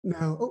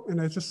Now, oh,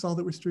 and I just saw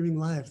that we're streaming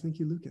live. Thank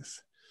you,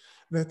 Lucas.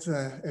 That,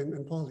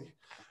 and Polly.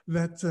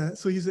 That,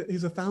 so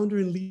he's a founder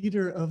and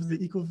leader of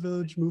the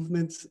eco-village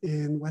movements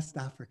in West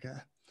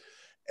Africa.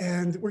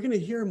 And we're going to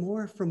hear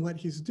more from what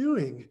he's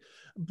doing,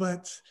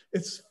 but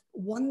it's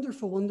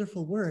wonderful,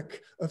 wonderful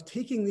work of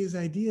taking these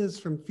ideas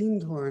from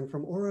Findhorn,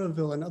 from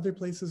Oroville and other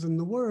places in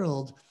the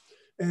world,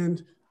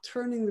 and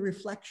turning the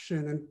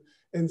reflection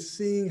and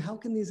seeing how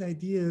can these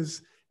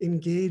ideas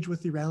engage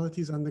with the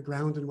realities on the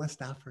ground in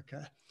West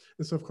Africa.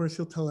 And so of course,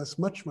 he'll tell us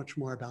much, much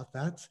more about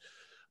that.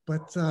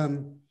 But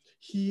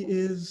he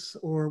is,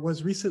 or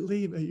was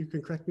recently, you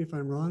can correct me if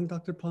I'm wrong,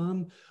 Dr.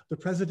 Pame, the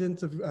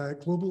president of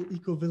Global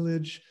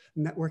Eco-Village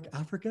Network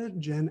Africa,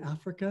 Gen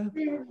Africa.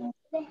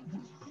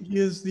 He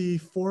is the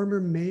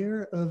former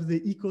mayor of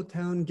the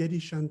eco-town Gedi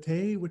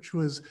Shante, which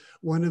was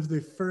one of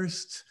the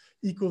first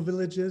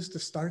eco-villages to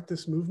start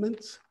this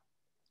movement.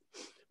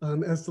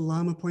 As the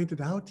Lama pointed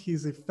out,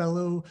 he's a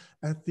fellow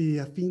at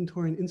the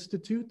Findhorn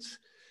Institute.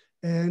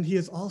 And he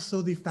is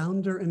also the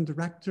founder and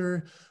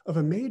director of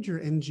a major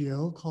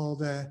NGO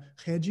called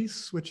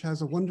Regis, which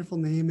has a wonderful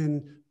name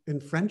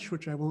in French,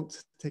 which I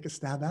won't take a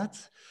stab at,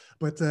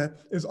 but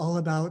is all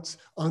about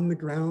on the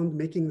ground,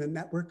 making the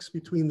networks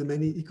between the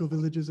many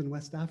eco-villages in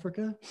West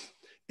Africa.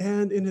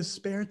 And in his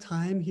spare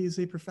time, he's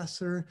a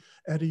professor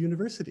at a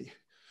university.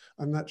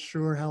 I'm not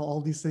sure how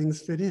all these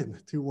things fit in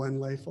to one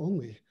life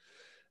only.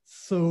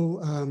 So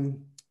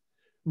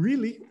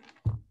really,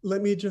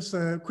 let me just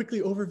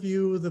quickly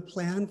overview the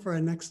plan for our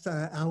next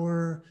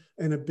hour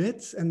and a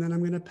bit, and then I'm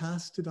going to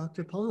pass to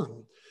Dr.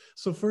 Pame.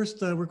 So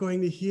first, we're going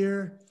to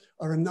hear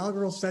our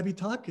inaugural CEBB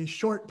talk, a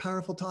short,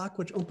 powerful talk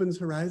which opens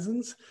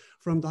horizons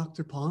from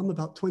Dr. Pame,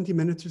 about 20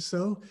 minutes or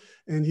so,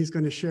 and he's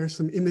going to share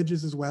some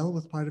images as well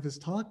with part of his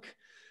talk.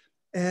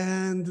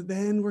 And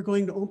then we're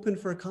going to open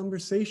for a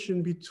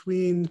conversation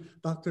between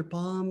Dr.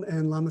 Pame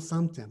and Lama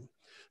Samten,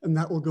 and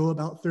that will go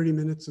about 30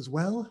 minutes as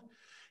well.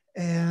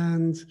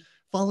 And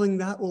following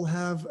that, we'll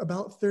have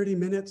about 30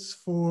 minutes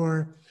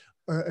for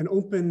an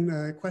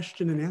open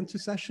question and answer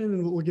session,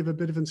 and we'll give a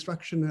bit of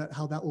instruction at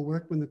how that will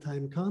work when the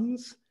time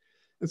comes.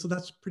 And so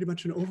that's pretty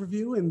much an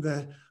overview. And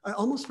I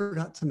almost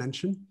forgot to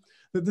mention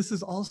that this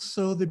is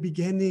also the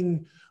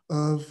beginning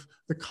of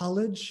the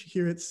college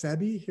here at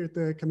CEBB, here at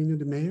the Caminho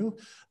de Meio,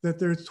 that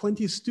there's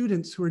 20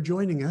 students who are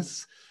joining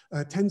us,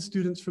 10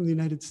 students from the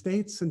United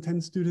States and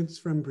 10 students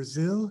from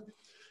Brazil.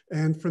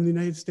 And from the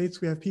United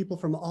States, we have people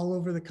from all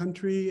over the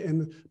country,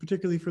 and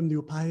particularly from the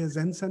Upaya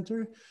Zen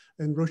Center.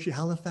 And Roshi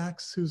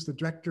Halifax, who's the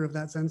director of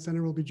that Zen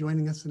Center, will be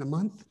joining us in a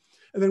month.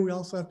 And then we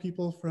also have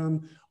people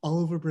from all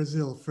over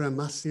Brazil, from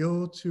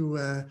Maceió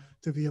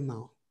to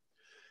Viamão.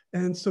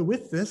 And so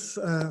with this,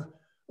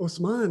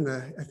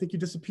 Ousmane, I think you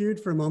disappeared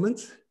for a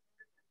moment.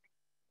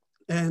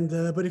 And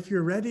but if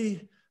you're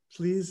ready,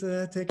 please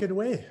take it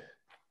away.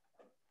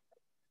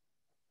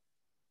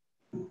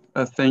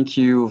 Thank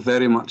you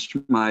very much,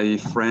 my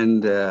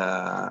friend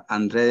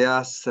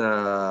Andreas.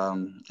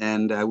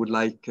 And I would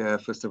like,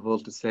 first of all,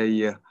 to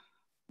say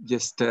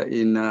just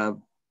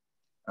in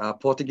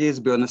Portuguese,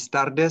 buenas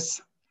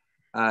tardes,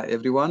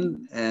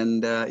 everyone.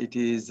 And it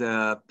is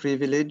a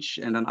privilege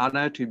and an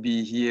honor to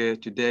be here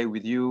today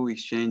with you,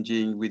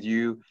 exchanging with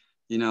you,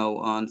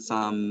 on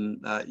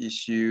some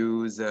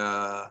issues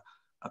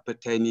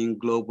pertaining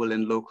global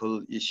and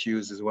local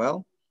issues as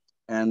well.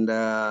 And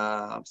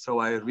so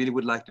I really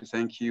would like to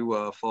thank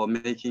you for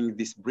making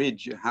this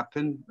bridge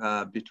happen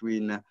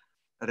between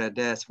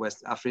REDES,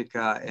 West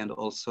Africa, and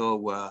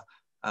also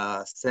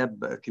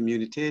CEBB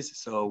communities.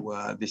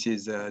 So this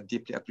is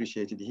deeply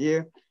appreciated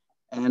here.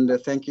 And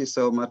thank you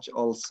so much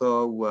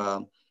also,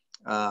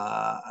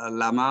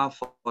 Lama,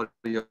 for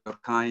your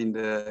kind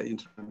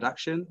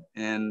introduction.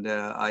 And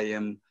I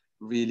am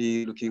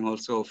really looking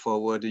also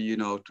forward,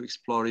 to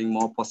exploring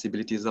more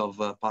possibilities of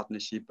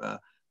partnership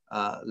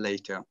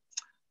later.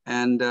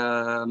 And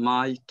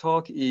my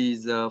talk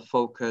is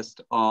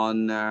focused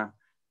on,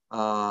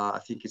 I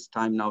think it's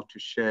time now to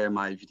share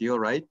my video,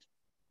 right?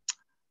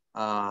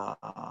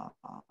 To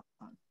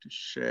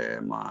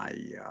share my,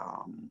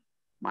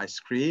 my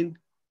screen.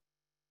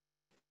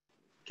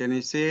 Can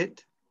you see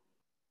it?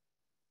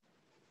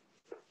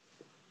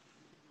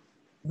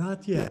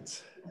 Not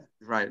yet.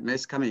 Right,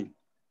 it's coming.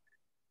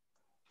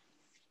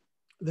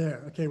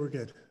 There, okay, we're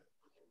good.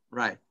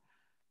 Right.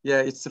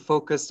 Yeah, it's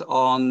focused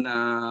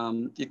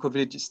on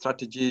eco-village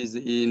strategies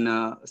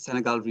in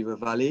Senegal River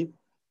Valley.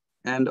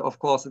 And of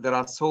course, there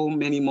are so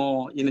many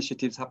more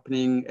initiatives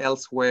happening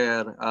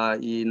elsewhere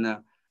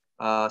in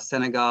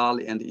Senegal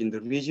and in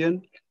the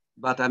region.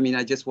 But I mean,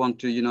 I just want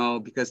to,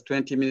 because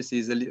 20 minutes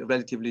is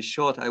relatively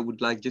short, I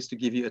would like just to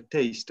give you a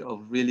taste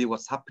of really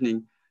what's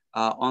happening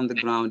on the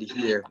ground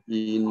here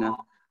in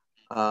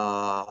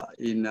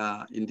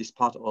this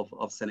part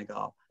of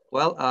Senegal.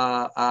 Well,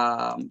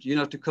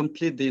 to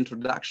complete the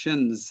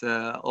introductions,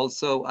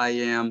 also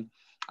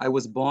I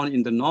was born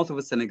in the north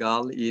of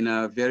Senegal in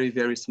a very,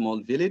 very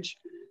small village.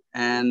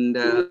 And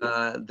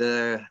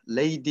the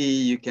lady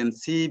you can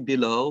see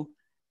below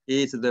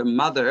is the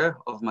mother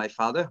of my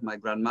father, my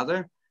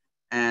grandmother.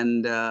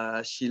 And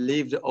she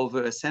lived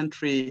over a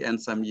century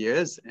and some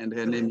years, and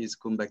her name is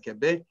Kumba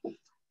Kebe.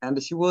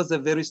 And she was a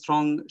very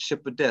strong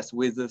shepherdess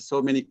with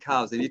so many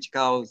cows, and each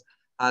cow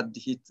had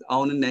its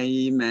own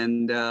name,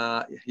 and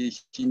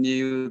she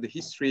knew the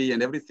history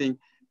and everything.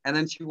 And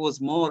then she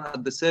was more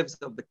at the service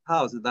of the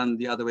cows than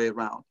the other way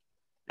around.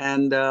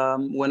 And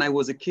when I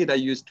was a kid, I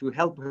used to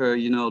help her,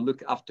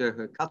 look after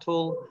her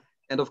cattle.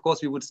 And of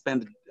course, we would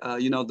spend,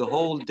 the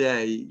whole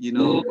day,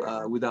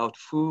 without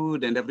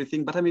food and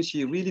everything. But I mean,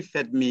 she really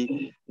fed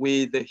me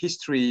with the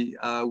history,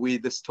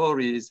 with the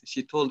stories.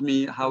 She told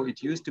me how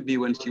it used to be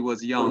when she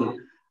was young,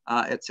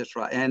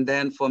 etc. And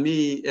then for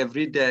me,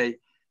 every day,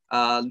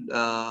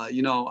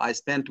 I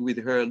spent with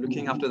her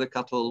looking after the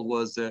cattle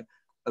was a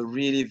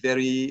really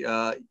very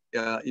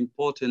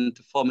important,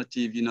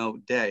 formative,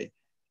 day.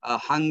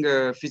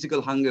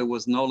 Physical hunger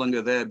was no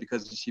longer there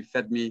because she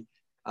fed me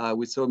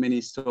with so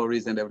many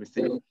stories and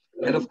everything.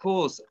 And of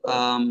course,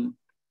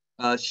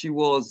 she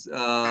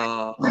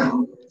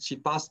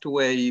passed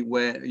away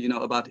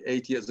about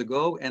 8 years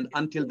ago. And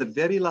until the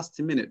very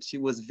last minute, she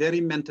was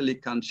very mentally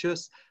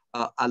conscious,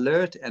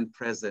 alert and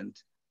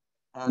present.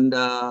 And,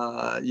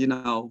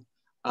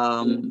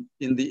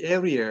 in the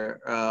area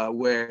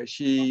where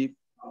she,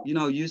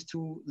 used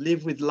to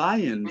live with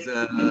lions.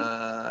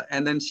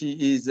 And then she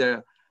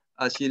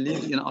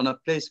lived on a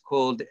place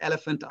called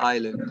Elephant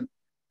Island.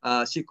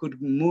 She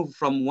could move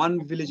from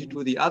one village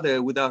to the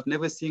other without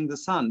never seeing the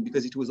sun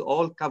because it was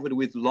all covered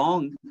with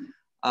long,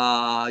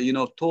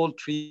 tall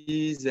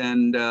trees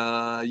and,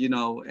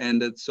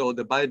 and so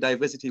the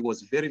biodiversity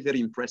was very, very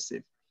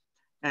impressive.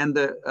 And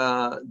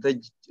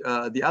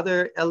the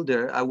other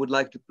elder I would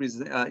like to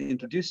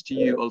introduce to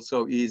you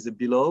also is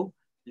below.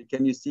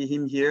 Can you see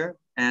him here?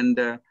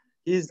 And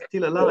he's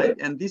still alive.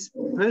 And this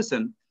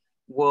person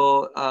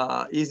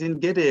is in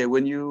Gede.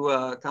 When you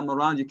come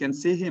around, you can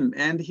see him.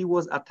 And he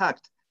was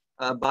attacked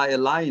by a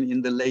lion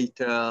in the late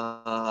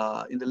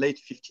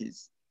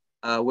 50s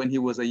when he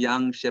was a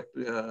young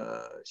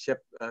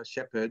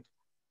shepherd.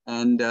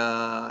 And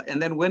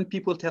then when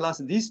people tell us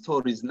these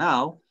stories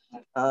now,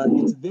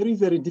 it's very,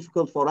 very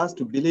difficult for us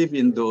to believe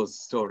in those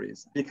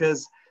stories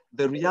because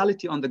the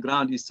reality on the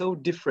ground is so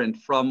different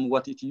from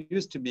what it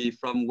used to be,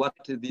 from what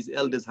these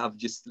elders have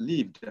just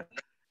lived. We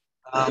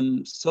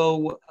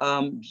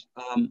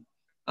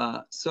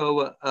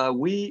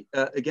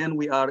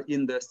are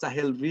in the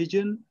Sahel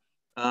region,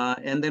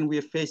 and then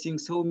we're facing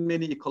so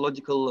many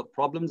ecological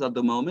problems at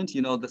the moment.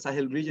 The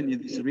Sahel region is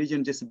this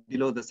region just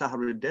below the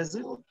Sahara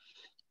Desert.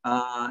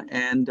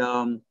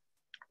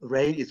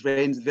 It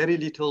rains very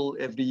little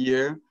every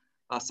year.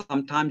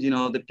 Sometimes,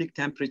 the peak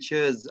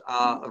temperatures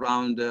are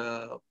around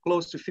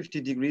close to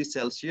 50 degrees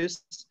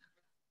Celsius.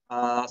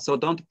 So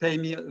don't pay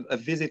me a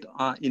visit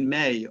in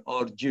May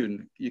or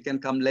June. You can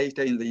come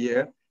later in the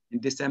year,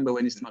 in December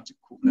when it's much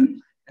cooler.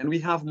 And we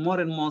have more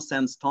and more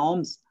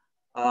sandstorms.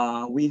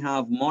 We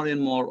have more and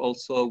more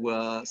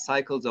also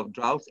cycles of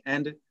droughts.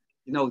 And,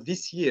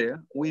 this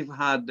year we've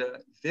had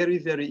very,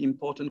 very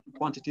important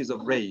quantities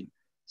of rain.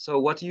 So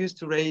what used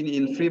to rain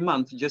in 3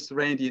 months just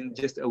rained in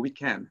just a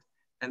weekend.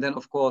 And then,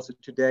 of course,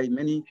 today,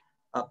 many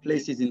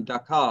places in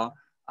Dakar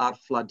are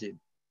flooded.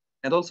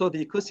 And also the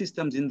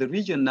ecosystems in the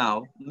region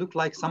now look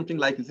like something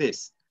like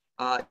this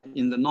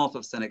in the north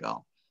of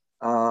Senegal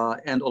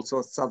and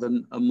also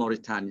southern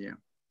Mauritania.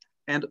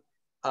 And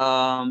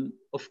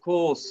of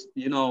course,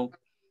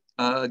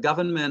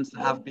 governments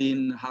have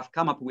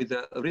come up with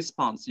a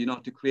response,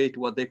 to create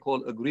what they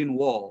call a green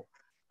wall.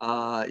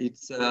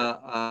 It's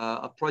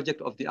a project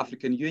of the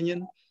African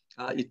Union.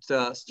 It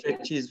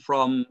stretches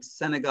from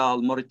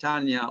Senegal,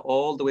 Mauritania,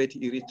 all the way to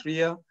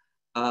Eritrea.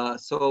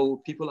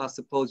 So people are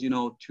supposed,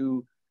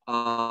 to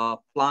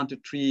plant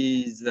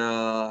trees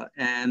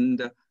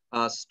and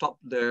stop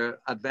the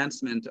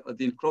advancement,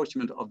 the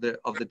encroachment of the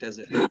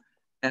desert.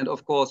 And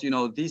of course,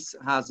 this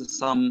has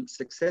some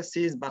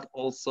successes, but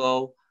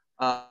also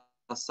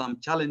some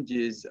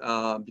challenges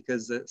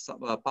because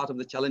part of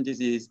the challenges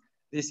is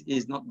this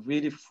is not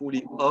really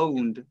fully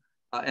owned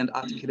and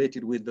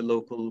articulated with the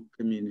local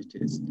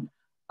communities.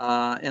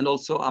 And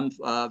also, I'm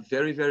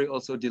very, very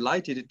also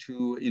delighted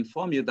to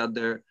inform you that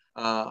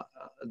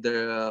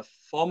the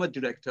former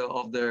director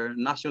of the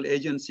National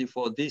Agency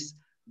for this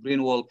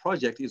Green Wall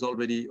project is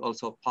already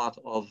also part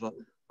of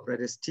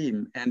Red's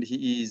team. And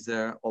he is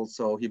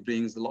he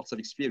brings lots of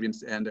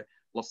experience and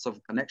lots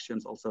of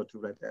connections also to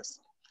Red's.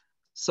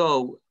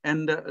 So,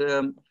 and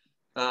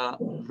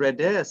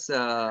REDES,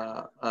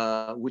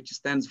 which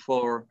stands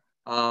for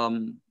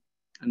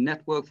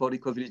Network for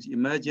Eco-Village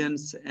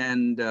Emergence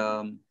and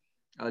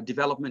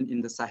Development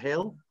in the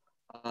Sahel,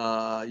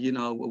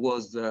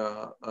 was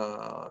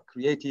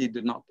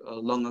created not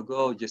long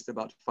ago, just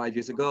about 5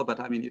 years ago, but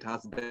I mean, it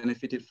has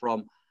benefited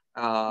from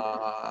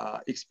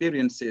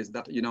experiences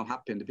that,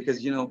 happened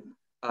because,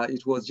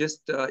 it was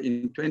just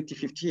in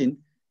 2015,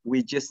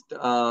 we just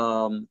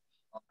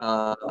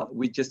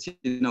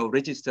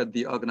registered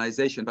the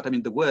organization, but I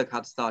mean, the work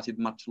had started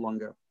much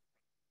longer,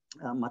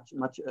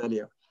 much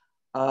earlier.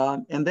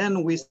 And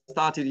then we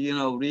started,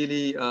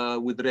 really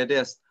with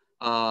REDES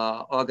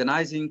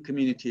organizing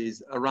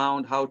communities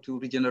around how to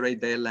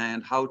regenerate their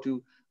land, how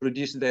to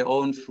produce their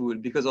own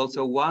food. Because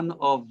also one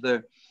of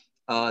the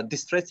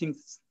distressing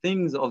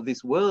things of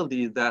this world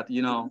is that,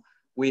 you know,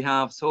 we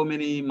have so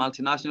many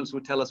multinationals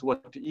who tell us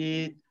what to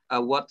eat,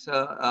 what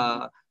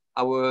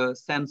our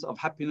sense of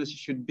happiness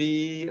should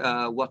be,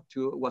 what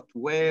to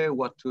wear,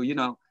 what to, you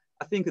know.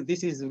 I think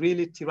this is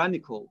really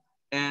tyrannical.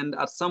 And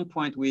at some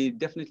point, we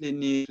definitely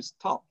need to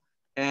stop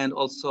and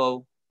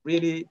also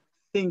really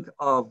think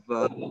of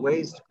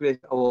ways to create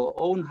our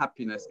own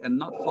happiness and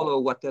not follow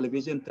what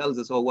television tells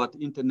us or what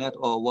internet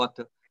or what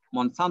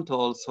Monsanto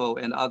also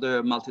and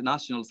other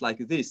multinationals like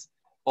this,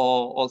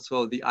 or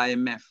also the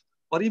IMF,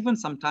 or even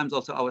sometimes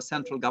also our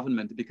central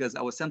government, because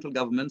our central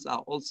governments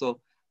are also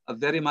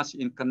very much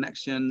in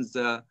connections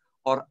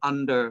or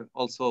under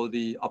also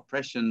the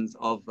oppressions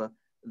of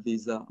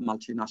these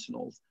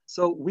multinationals.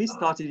 So we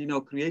started, you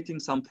know, creating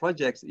some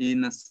projects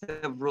in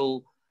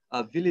several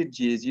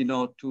villages, you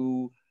know,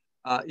 to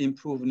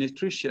improve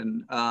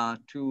nutrition,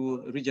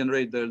 to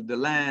regenerate the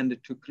land,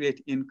 to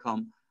create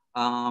income,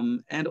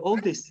 and all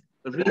this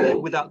really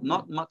without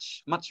not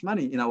much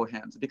money in our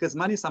hands, because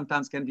money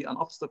sometimes can be an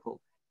obstacle.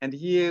 And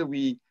here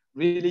we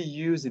really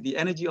use the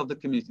energy of the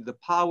community, the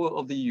power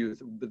of the youth,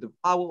 the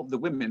power of the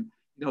women,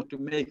 you know, to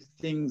make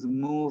things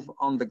move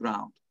on the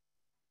ground.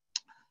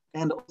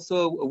 And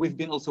also we've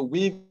been also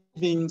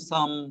weaving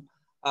some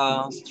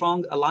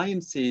strong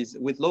alliances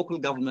with local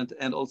government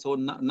and also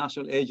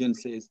national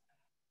agencies.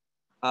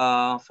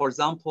 For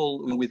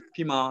example, with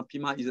PIMA.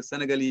 PIMA is a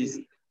Senegalese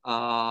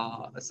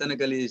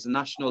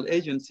national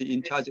agency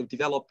in charge of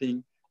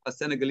developing a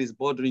Senegalese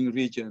bordering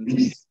region.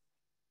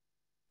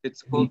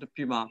 It's called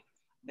PIMA.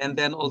 And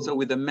then also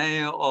with the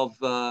mayor of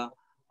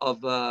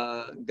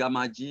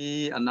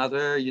Gamaji,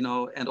 another, you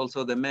know, and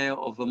also the mayor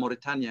of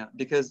Mauritania,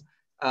 because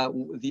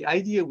the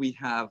idea we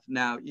have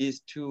now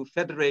is to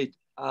federate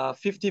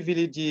 50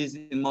 villages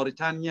in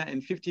Mauritania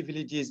and 50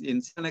 villages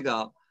in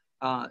Senegal.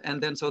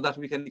 And then so that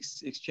we can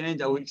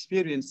exchange our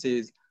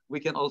experiences, we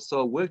can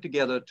also work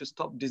together to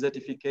stop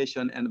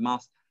desertification and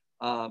mass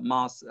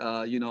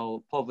you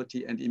know,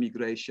 poverty and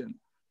immigration.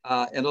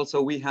 And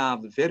also we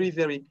have very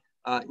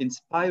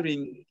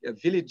inspiring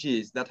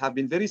villages that have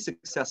been very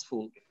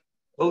successful,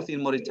 both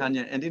in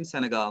Mauritania and in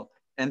Senegal.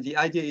 And the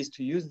idea is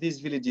to use these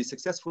villages,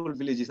 successful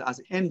villages, as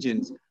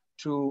engines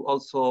to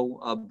also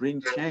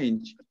bring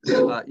change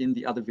in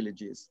the other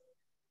villages.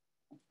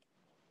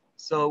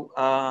 So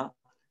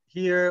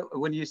here,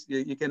 when you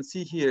can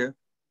see here,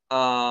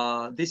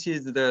 this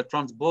is the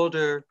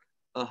transborder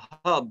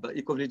hub,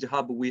 eco-village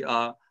hub we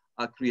are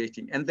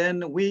creating. And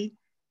then we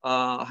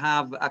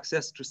have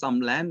access to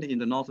some land in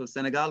the north of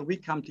Senegal. We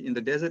camped in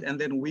the desert, and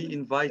then we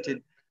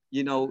invited,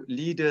 you know,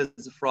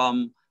 leaders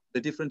from the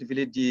different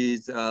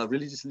villages,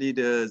 religious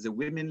leaders,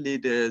 women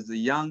leaders,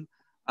 young,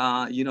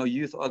 you know,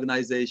 youth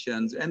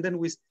organizations. And then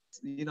we,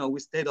 you know, we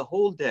stayed a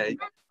whole day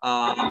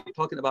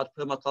talking about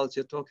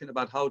permaculture, talking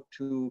about how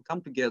to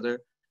come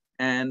together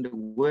and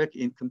work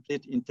in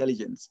complete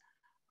intelligence.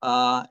 We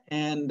are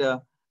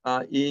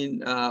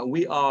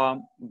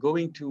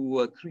going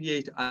to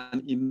create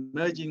an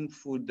emerging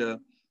food, to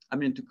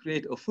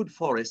create a food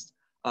forest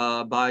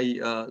by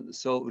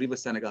River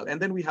Senegal.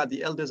 And then we had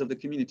the elders of the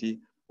community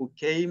who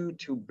came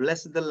to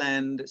bless the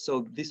land.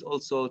 So this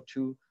also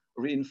to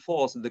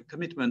reinforce the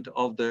commitment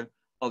of the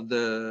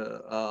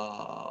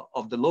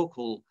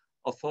local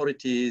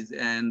authorities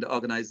and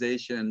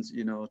organizations,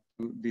 you know,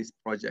 to this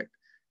project.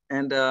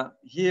 And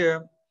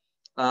here,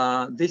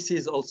 this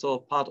is also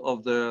part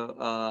of the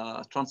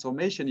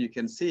transformation. You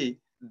can see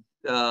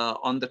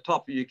on the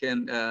top, you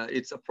can,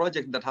 it's a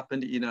project that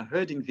happened in a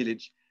herding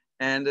village.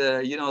 And,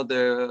 you know,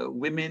 the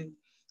women,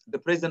 the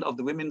president of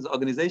the women's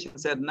organization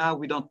said, now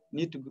we don't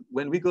need to,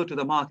 when we go to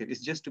the market,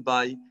 it's just to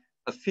buy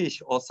a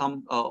fish or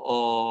some,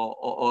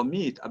 or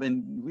meat. I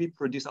mean, we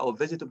produce our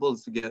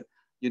vegetables together,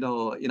 you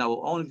know, in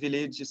our own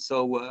village.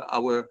 So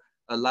our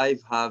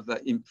life have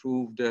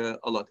improved a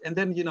lot. And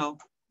then, you know,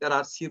 there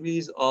are a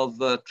series of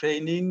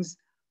trainings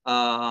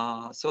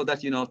so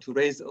that, you know, to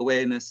raise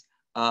awareness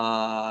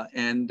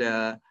and,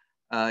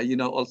 you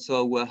know,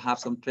 also we'll have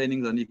some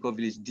trainings on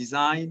eco-village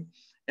design.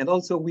 And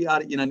also we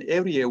are in an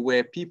area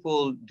where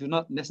people do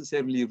not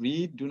necessarily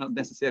read, do not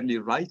necessarily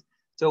write.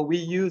 So we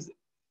use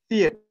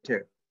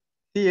theater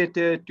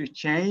to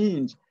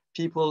change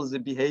people's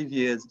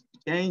behaviors,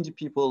 change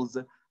people's,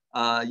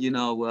 you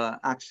know,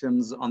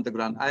 actions on the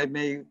ground. I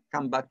may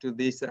come back to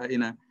this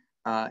in a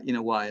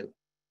while.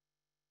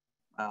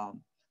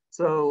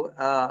 So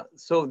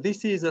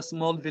this is a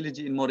small village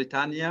in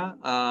Mauritania.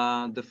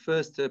 The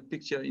first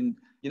picture in,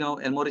 you know,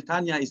 and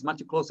Mauritania is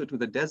much closer to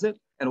the desert.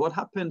 And what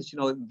happens, you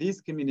know, this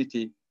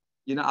community,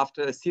 you know,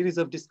 after a series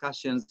of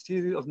discussions,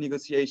 series of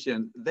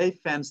negotiations, they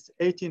fenced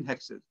 18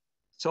 hectares.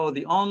 So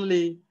the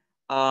only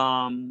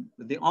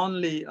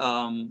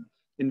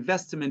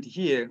investment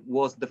here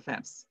was the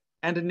fence,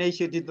 and the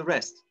nature did the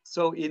rest.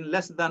 So in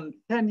less than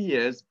 10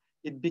 years,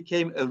 it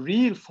became a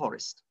real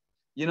forest.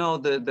 You know,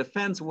 the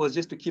fence was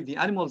just to keep the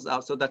animals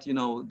out so that, you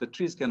know, the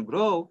trees can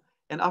grow.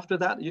 And after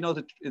that, you know,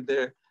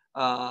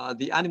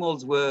 the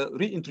animals were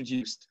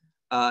reintroduced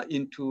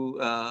into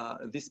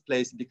this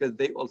place because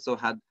they also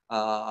had,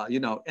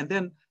 and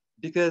then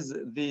because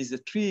these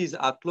trees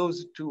are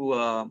close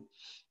to,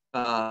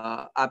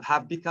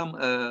 have become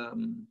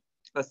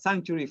a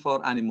sanctuary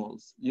for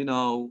animals.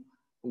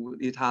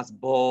 It has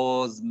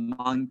boars,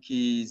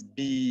 monkeys,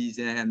 bees,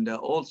 and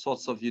all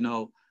sorts of,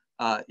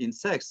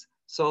 insects.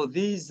 So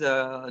these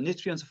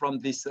nutrients from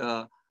this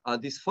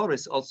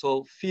forest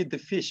also feed the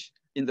fish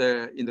in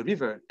the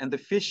river, and the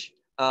fish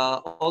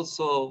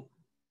also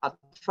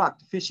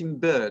attract fishing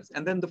birds,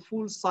 and then the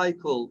full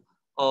cycle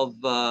of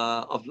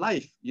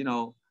life,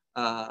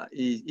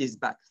 is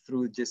back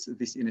through just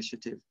this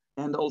initiative.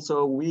 And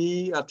also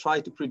we try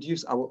to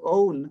produce our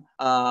own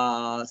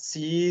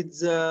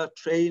seeds,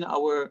 train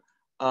our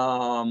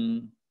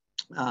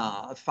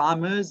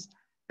farmers,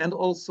 and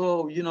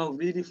also,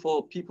 really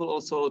for people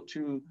also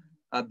to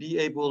be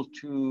able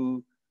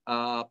to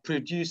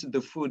produce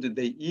the food that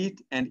they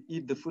eat and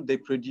eat the food they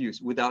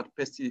produce without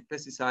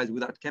pesticides,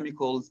 without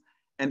chemicals.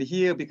 And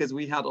here, because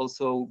we had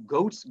also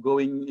goats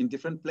going in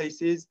different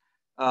places,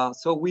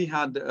 so we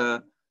had,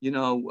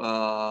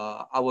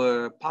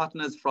 our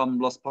partners from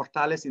Los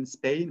Portales in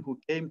Spain who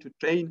came to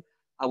train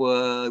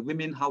our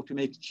women how to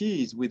make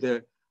cheese with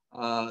the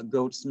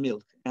goat's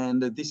milk.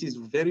 And this is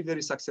very,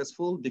 very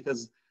successful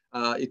because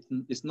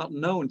it's not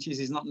known, cheese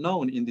is not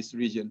known in this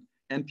region.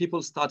 And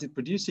people started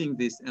producing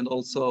this, and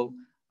also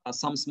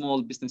some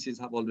small businesses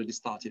have already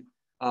started.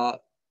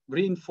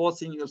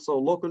 Reinforcing also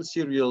local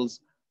cereals,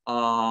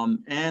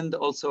 and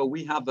also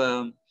we have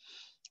a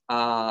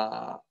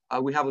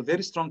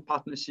very strong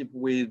partnership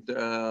with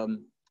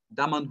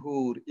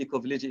Damanhur Eco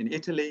Village in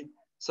Italy.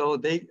 So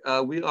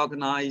we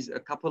organize a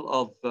couple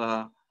of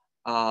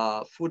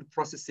food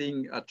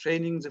processing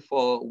trainings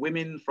for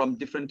women from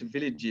different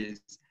villages.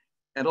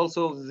 And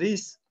also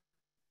this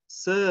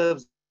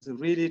serves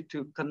really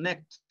to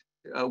connect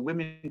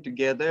women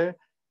together,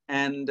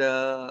 and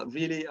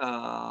really,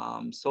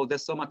 so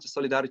there's so much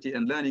solidarity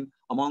and learning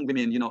among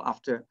women,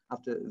 after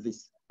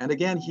this. And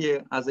again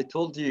here, as I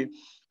told you,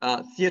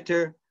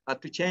 theater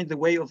to change the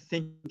way of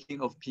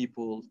thinking of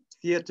people.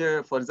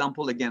 Theater, for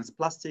example, against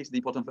plastics, the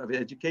importance of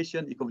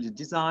education, eco-village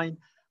design,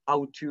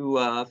 how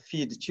to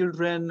feed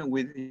children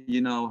with,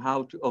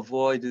 how to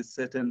avoid a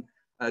certain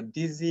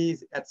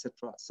disease,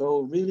 etc.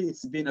 So really,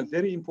 it's been a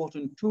very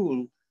important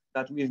tool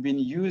that we've been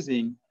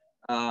using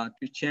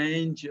to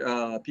change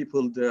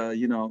people's,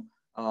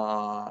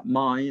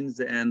 minds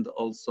and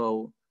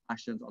also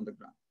actions on the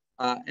ground.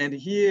 And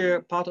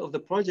here, part of the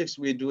projects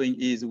we're doing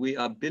is we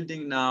are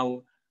building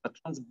now a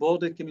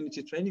trans-border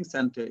community training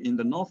center in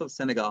the north of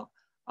Senegal,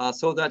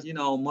 so that,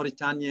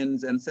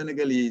 Mauritanians and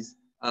Senegalese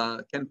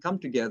can come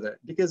together,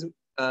 because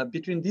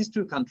between these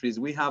two countries,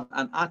 we have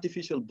an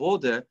artificial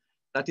border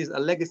that is a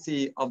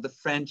legacy of the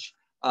French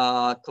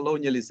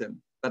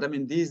colonialism. But I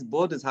mean, these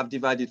borders have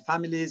divided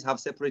families, have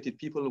separated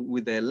people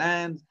with their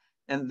land.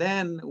 And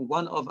then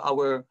one of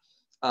our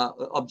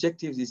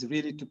objectives is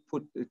really to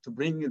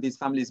bring these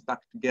families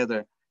back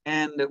together.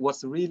 And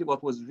what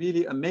was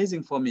really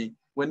amazing for me,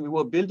 when we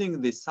were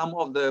building this, some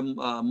of the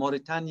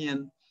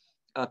Mauritanian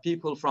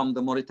people from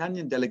the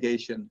Mauritanian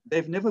delegation,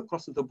 they've never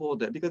crossed the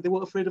border because they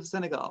were afraid of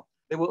Senegal.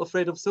 They were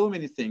afraid of so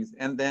many things.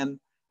 And then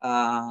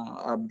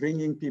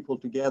bringing people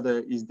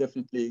together is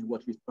definitely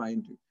what we try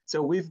and do.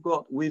 So we've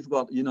got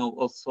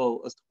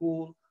also a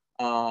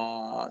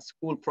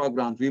school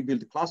programs. We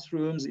build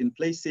classrooms in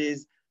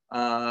places.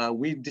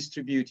 We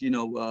distribute,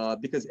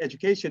 because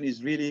education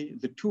is really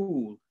the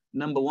tool,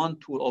 number one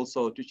tool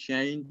also to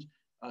change,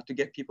 to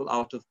get people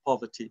out of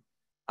poverty.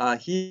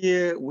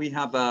 Here we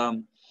have,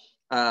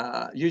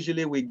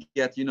 usually we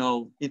get,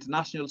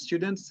 international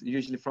students,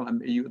 usually from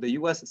the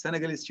US,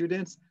 Senegalese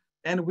students,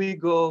 and we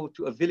go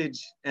to a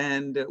village,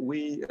 and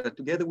we,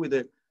 together with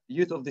the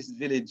youth of this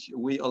village,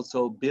 we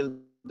also build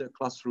a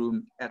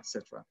classroom,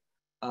 etc.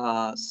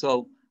 And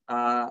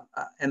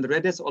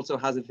REDES also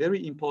has a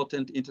very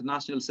important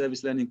international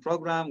service learning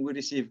program. We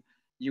receive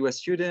US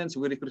students,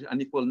 we recruit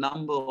an equal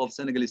number of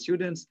Senegalese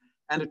students,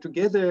 and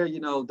together,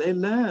 they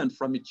learn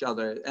from each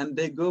other, and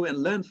they go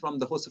and learn from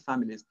the host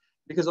families.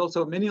 Because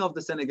also many of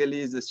the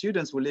Senegalese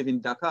students who live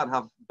in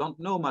Dakar don't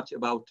know much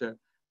about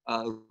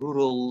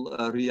rural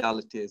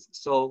realities.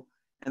 So,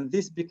 and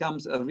this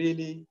becomes a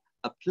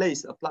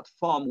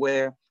platform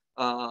where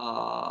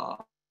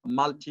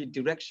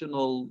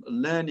multi-directional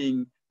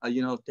learning,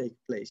 take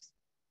place.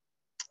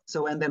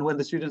 So, and then when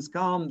the students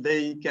come,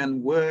 they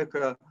can work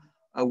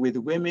with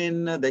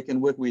women, they can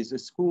work with the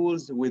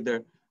schools, with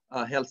their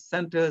health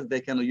centers, they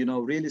can,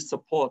 really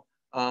support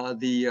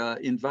the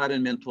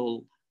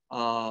environmental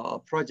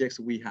projects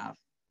we have.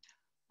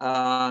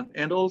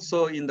 And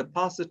also in the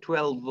past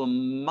 12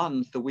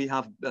 months, we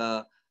have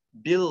dug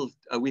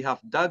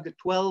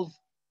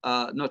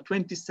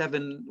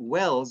 27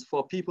 wells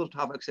for people to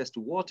have access to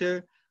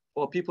water,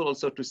 for people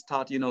also to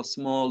start,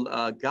 small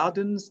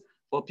gardens,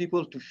 for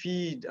people to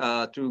feed,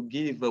 to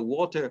give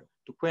water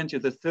to quench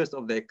the thirst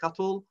of their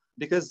cattle.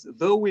 Because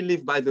though we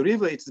live by the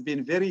river, it's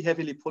been very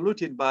heavily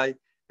polluted by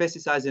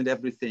pesticides and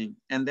everything.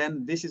 And then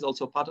this is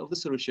also part of the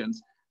solutions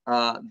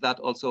that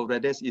also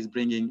REDES is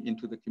bringing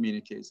into the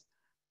communities.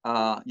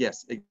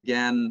 Yes,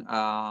 again,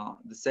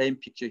 the same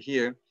picture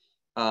here.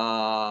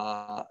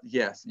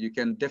 Yes, you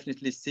can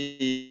definitely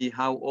see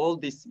how all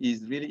this is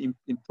really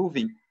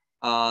improving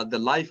the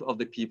life of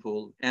the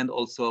people, and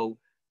also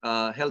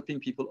helping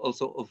people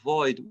also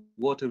avoid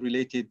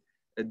water-related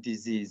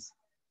disease.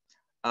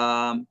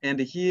 And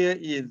here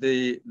is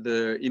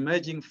the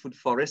emerging food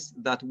forest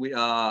that we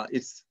are.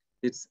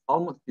 It's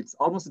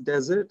almost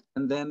desert,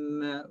 and then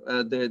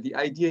the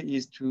idea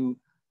is to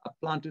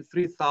plant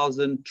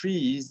 3,000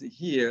 trees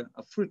here,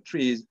 fruit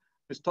trees,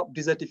 to stop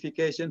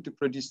desertification, to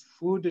produce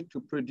food, to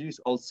produce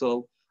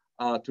also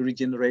to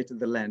regenerate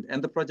the land.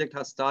 And the project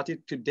has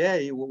started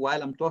today.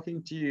 While I'm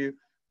talking to you,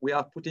 we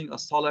are putting a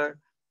solar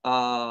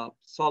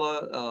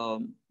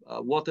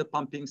water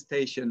pumping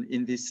station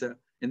in this.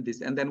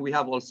 And then we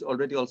have also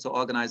already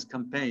organized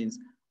campaigns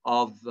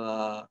of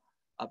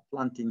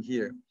planting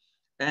here.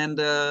 And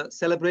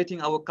celebrating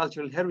our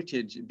cultural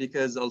heritage,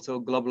 because also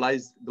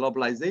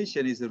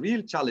globalization is a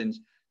real challenge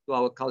to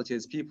our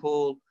cultures.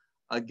 People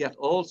get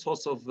all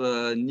sorts of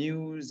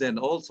news and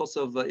all sorts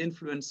of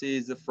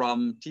influences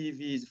from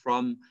TVs,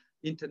 from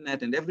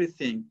internet and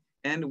everything.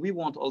 And we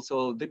want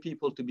also the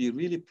people to be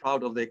really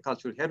proud of their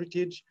cultural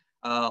heritage,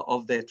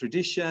 of their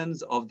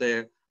traditions, of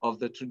the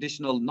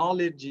traditional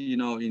knowledge, you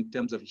know, in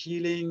terms of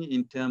healing,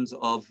 in terms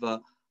of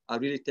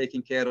really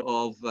taking care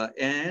of,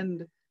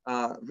 and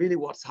really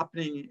what's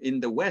happening in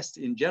the West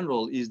in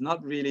general is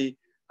not really,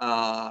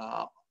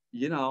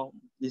 you know,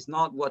 is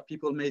not what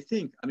people may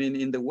think. I mean,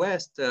 in the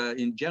West,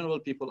 in general,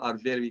 people are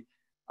very,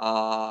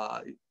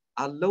 are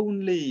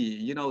lonely,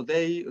 you know,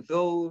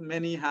 though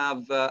many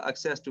have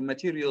access to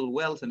material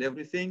wealth and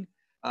everything,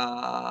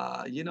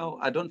 you know,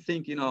 I don't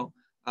think, you know,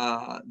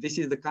 this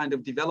is the kind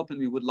of development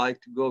we would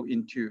like to go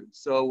into.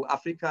 So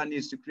Africa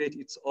needs to create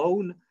its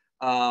own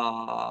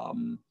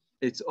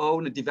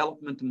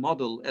development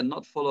model and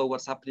not follow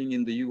what's happening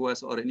in the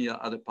US or any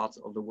other parts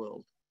of the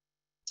world.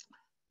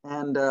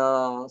 And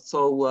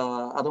so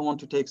I don't want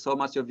to take so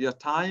much of your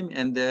time.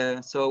 And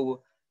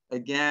so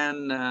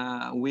again,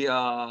 we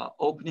are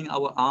opening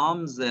our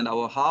arms and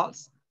our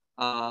hearts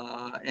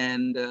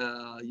and,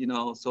 you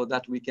know, so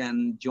that we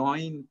can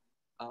join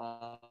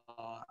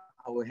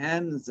our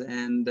hands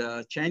and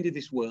change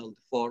this world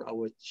for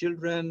our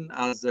children,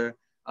 as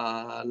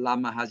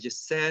Lama has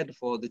just said,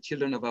 for the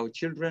children of our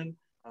children.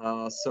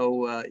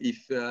 So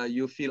if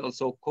you feel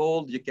also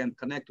called, you can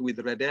connect with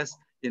REDES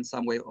in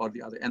some way or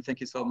the other. And thank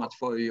you so much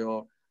for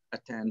your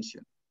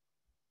attention.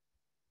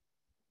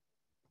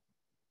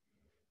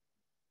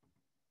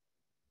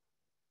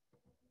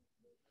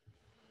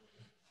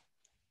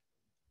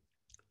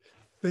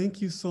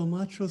 Thank you so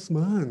much,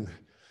 Ousmane.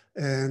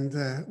 And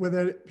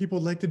whether people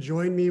would like to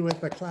join me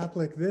with a clap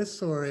like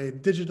this or a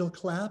digital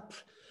clap,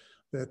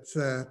 that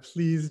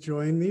please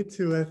join me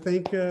to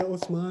thank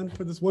Ousmane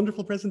for this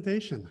wonderful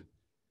presentation.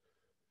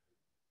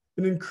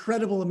 An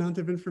incredible amount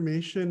of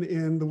information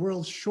in the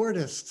world's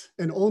shortest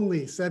and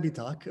only CEBB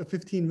talk of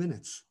 15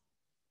 minutes.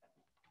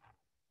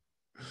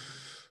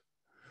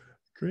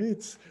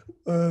 Great.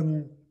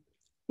 Well,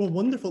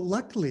 wonderful.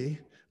 Luckily,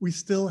 we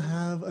still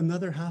have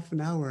another half an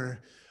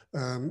hour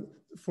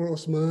for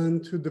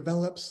Ousmane to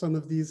develop some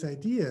of these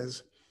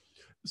ideas.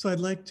 So I'd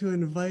like to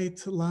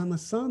invite Lama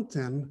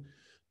Samten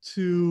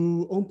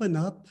to open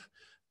up,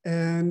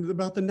 and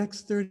about the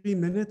next 30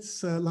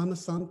 minutes, Lama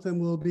Samten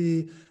will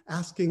be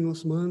asking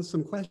Ousmane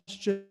some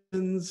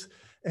questions,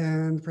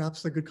 and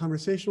perhaps a good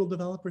conversation will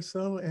develop or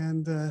so,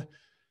 and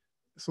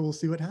so we'll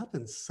see what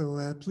happens.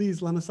 So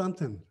please, Lama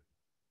Samten.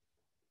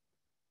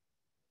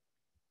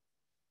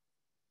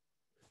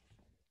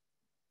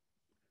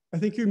 I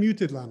think you're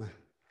muted, Lama.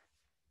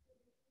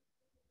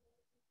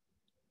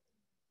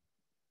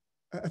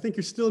 I think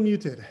you're still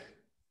muted.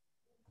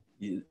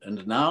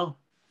 And now?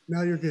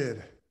 Now you're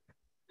good.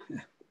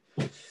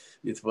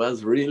 It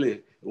was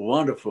really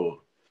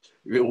wonderful.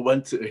 We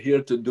want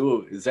here to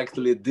do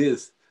exactly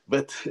this,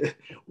 but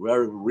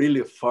we're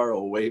really far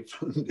away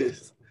from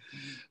this.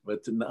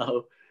 But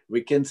now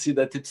we can see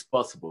that it's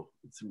possible.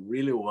 It's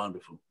really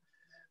wonderful.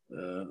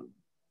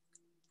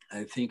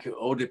 I think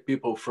all the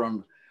people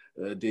from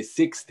the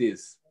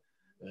 60s,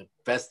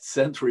 past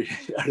century,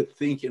 are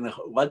thinking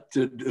what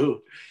to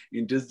do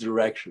in this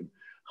direction,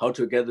 how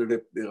to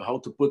gather how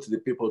to put the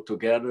people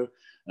together,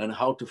 and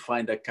how to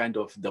find a kind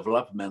of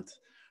development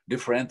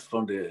different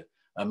from the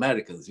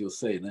Americans, you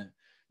say, né?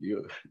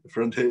 You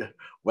from the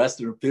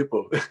Western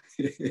people.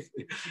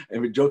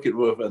 I'm joking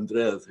with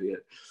Andreas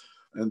here,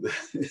 and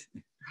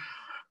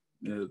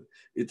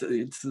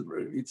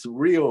it's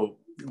real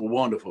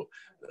wonderful.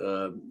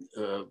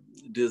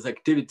 These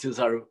activities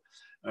are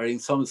in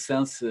some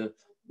sense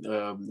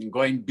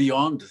going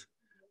beyond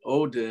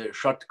all the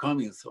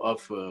shortcomings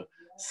of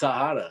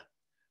Sahara,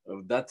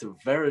 that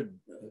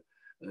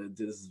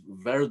this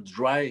very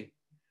dry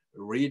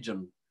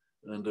region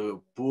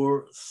and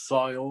poor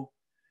soil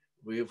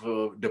with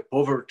the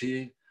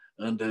poverty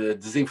and the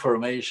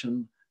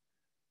disinformation.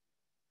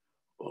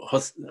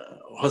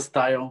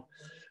 hostile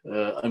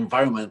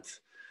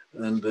environment,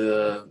 and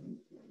the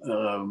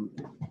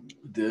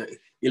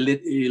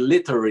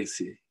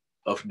illiteracy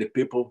of the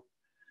people,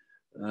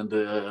 and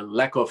the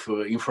lack of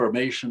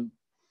information,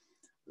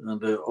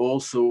 and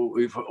also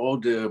with all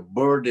the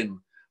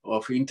burden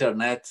of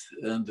internet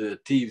and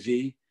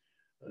TV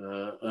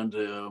and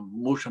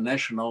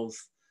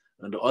multinationals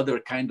and other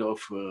kind of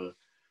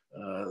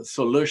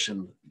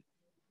solution,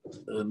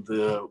 and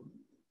the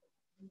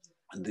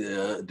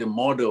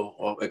model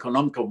of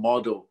economical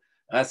model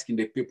asking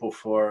the people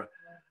for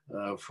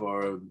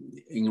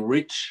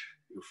enrich,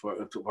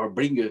 for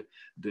bring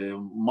the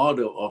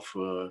model of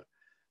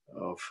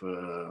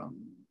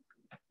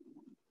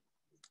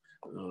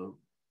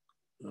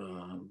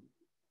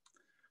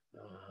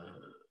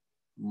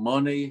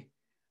money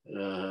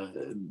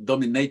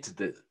dominated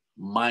the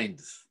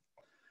minds.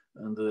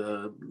 And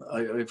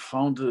I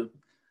found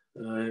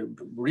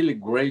really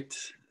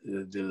great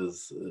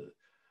these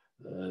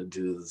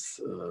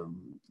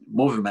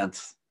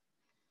movements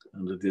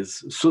and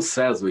this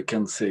success, we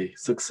can say,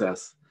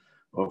 success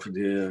of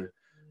the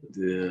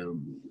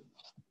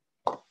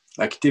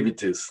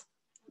activities.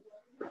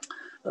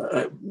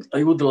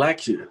 I would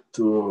like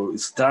to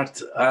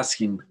start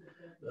asking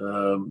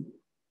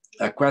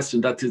a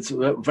question that is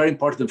very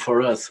important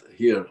for us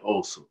here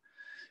also.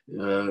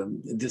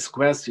 This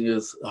question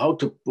is how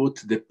to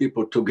put the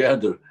people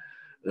together,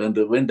 and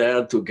when they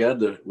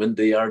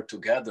are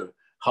together,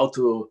 how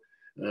to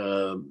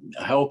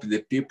help the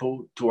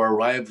people to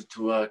arrive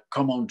to a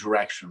common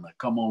direction, a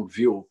common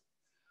view,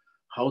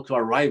 how to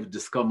arrive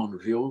this common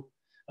view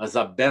as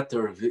a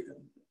better,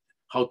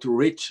 how to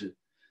reach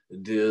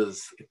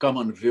this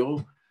common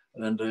view,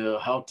 and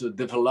how to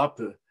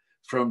develop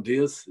from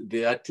this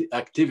the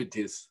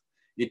activities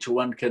each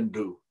one can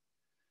do.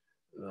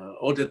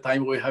 All the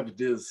time we have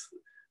these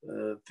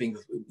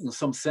things. In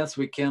some sense,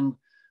 we can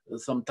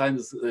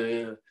sometimes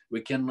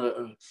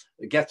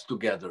get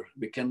together.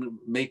 We can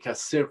make a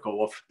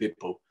circle of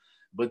people,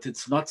 but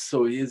it's not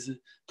so easy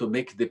to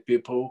make the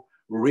people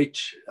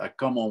reach a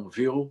common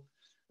view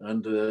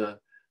and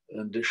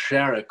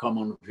share a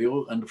common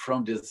view, and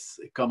from this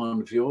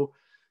common view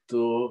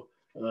to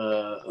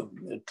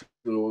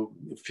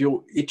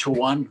feel each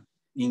one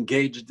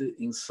engaged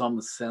in some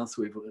sense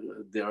with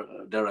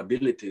their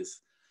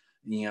abilities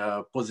in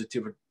a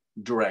positive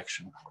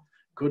direction.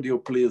 Could you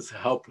please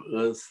help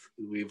us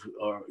with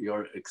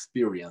your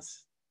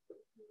experience?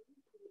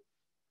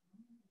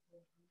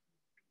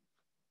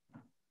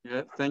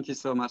 Yeah, thank you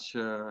so much,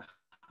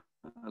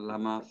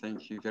 Lama.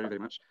 Thank you very, very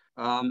much.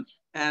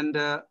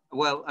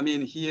 Well, I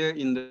mean, here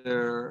in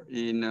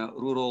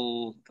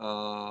rural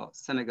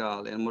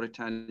Senegal and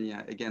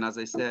Mauritania, again, as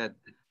I said,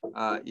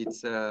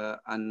 it's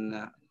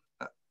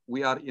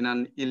we are in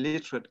an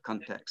illiterate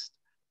context.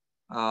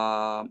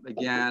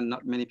 Again,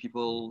 not many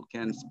people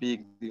can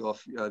speak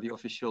the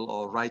official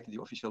or write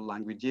the official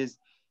languages.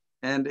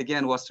 And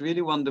again, what's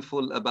really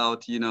wonderful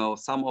about, you know,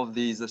 some of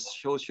these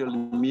social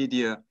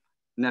media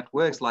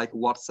networks like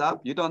WhatsApp,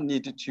 you don't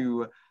need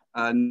to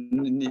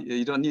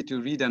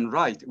read and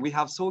write. We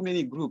have so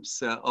many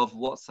groups of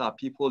WhatsApp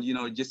people, you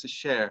know, just to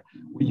share.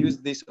 We use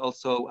this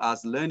also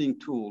as learning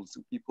tools.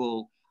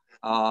 People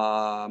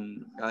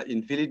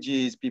in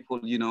villages, people,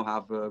 you know,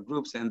 have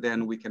groups, and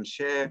then we can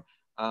share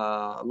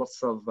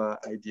lots of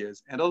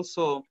ideas. And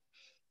also,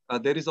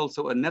 there is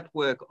also a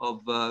network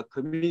of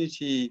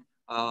community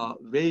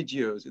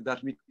radios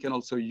that we can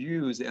also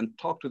use and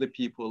talk to the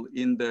people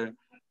in their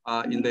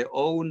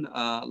own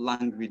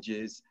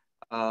languages,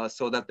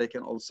 so that they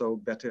can also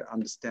better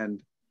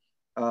understand.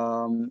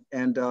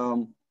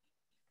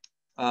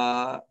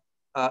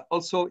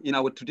 Also in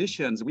our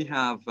traditions, we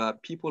have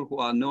people who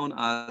are known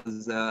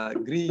as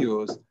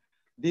griots.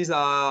 These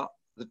are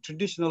the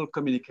traditional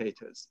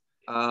communicators.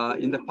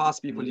 In the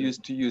past, people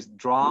used to use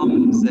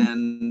drums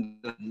and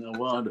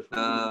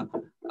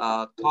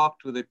talk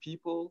to the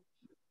people.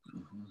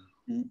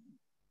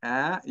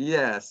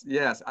 Yes.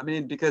 I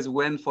mean, because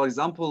when, for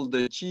example,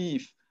 the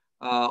chief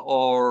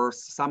or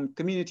some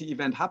community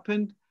event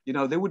happened, you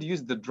know, they would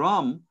use the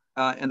drum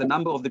and the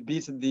number of the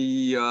beats,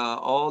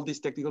 all these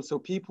technical, so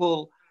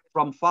people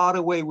from far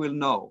away will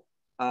know.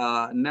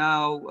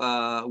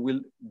 Now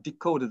will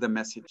decode the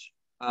message.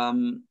 I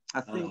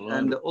think,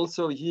 and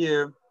also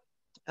here,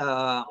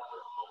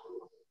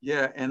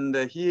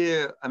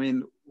 here, I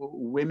mean,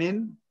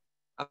 women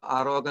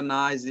are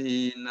organized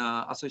in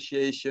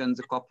associations,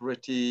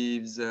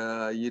 cooperatives,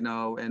 you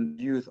know, and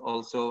youth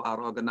also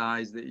are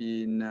organized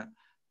in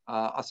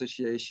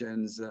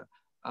associations.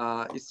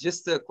 It's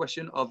just a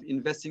question of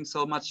investing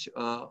so much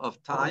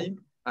of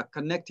time,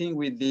 connecting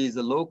with these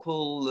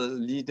local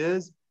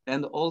leaders,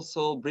 and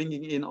also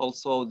bringing in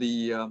also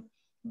the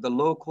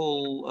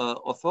local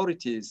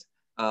authorities.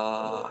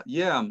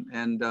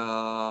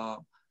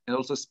 And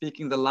also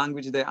speaking the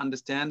language they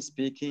understand,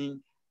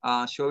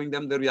 showing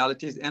them the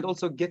realities, and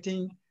also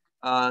getting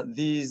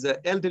these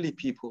elderly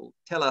people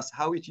tell us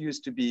how it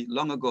used to be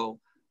long ago,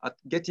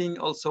 getting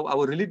also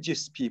our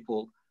religious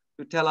people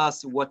to tell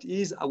us what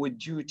is our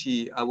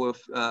duty,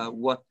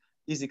 what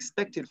is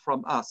expected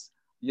from us,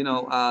 you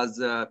know, as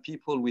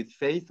people with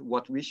faith,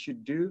 what we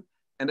should do.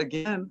 And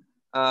again,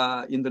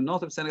 in the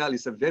north of Senegal,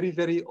 it's a very,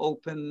 very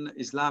open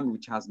Islam,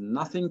 which has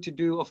nothing to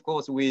do, of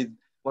course, with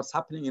what's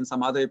happening in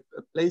some other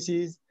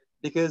places,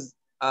 because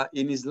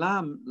in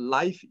Islam,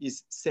 life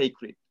is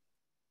sacred.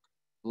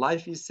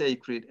 Life is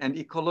sacred, and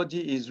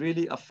ecology is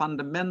really a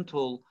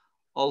fundamental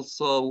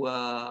also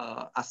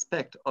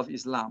aspect of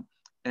Islam.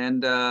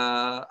 And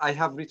I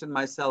have written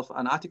myself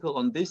an article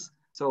on this,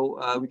 so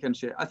we can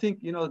share. I think,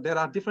 you know, there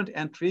are different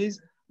entries.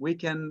 We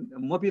can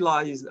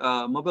mobilize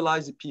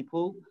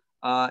people,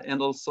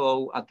 and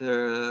also at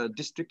the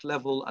district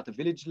level, at the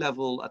village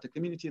level, at the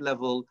community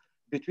level,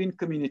 between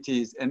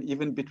communities, and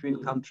even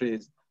between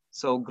countries.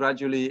 So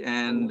gradually,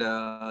 and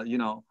you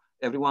know,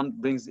 everyone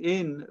brings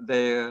in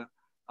their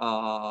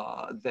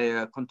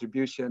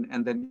contribution,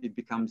 and then it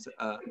becomes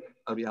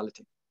a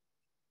reality.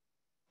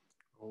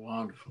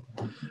 Wonderful.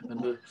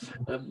 And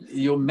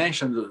you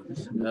mentioned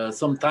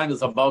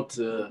sometimes about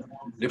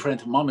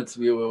different moments.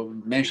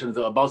 You mentioned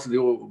about the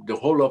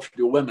role of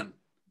the women.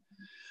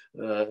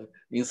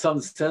 In some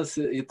sense,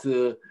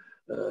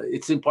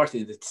 it's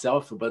important in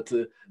itself, but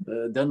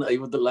then I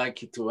would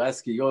like to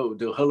ask you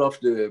the role of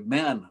the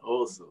man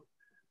also,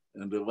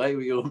 and why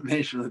you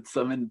mentioned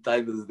so many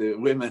times the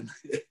women.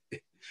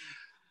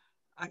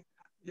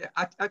 Yeah,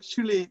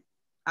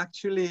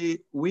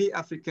 actually, we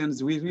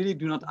Africans, we really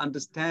do not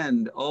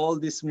understand all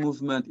this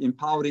movement,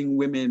 empowering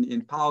women,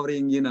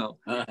 empowering, you know,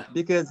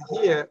 because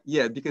here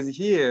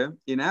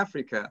in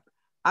Africa,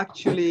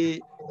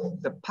 actually,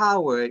 the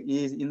power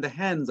is in the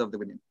hands of the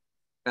women.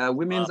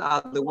 Women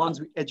are the ones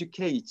who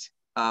educate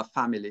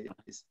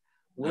families.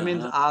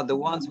 Women are the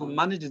ones who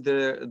manage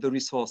the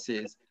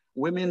resources.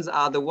 Women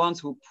are the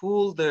ones who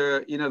pull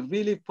in a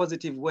really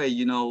positive way,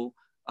 you know,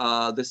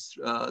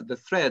 the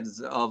threads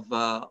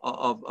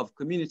of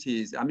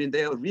communities. I mean,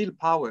 they are real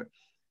power.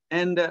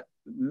 And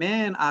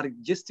men are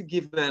just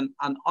given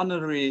an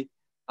honorary,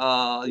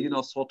 you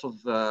know, sort of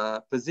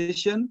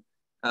position.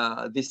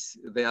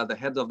 They are the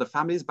heads of the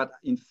families, but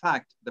in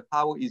fact, the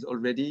power is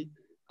already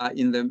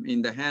in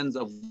the hands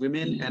of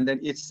women. And then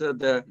it's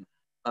the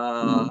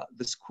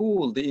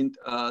school,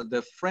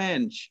 the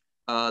French,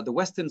 the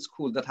Western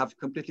school that have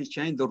completely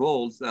changed the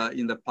roles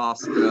in the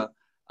past.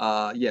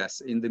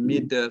 Yes, in the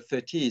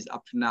mid-30s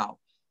up to now.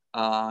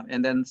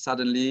 And then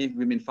suddenly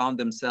women found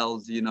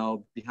themselves, you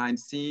know, behind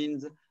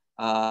scenes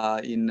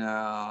in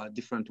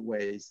different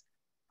ways.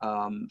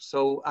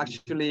 So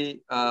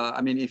actually,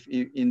 I mean, if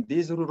in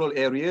these rural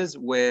areas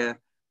where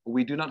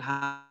we do not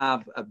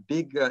have a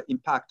big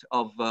impact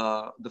of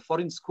the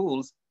foreign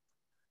schools,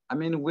 I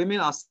mean, women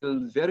are still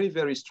very,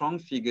 very strong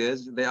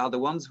figures. They are the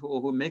ones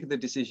who make the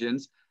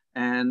decisions.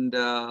 And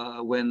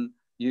when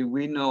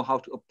we know how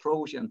to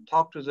approach and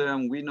talk to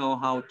them, we know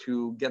how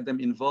to get them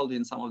involved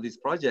in some of these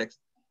projects.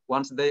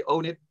 Once they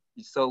own it,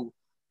 so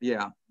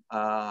yeah,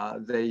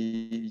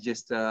 they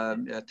just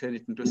turn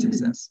it into a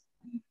success.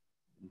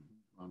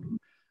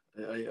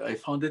 I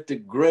found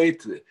it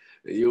great.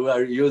 You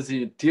are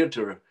using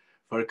theater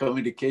for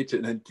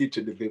communication and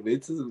teaching the people.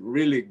 It's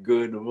really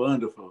good,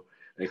 wonderful.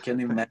 I can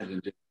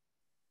imagine it.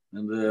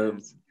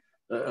 And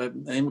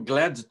I'm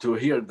glad to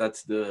hear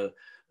that the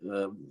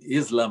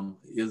Islam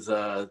is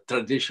a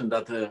tradition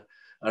that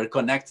are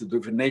connected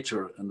with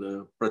nature and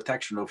the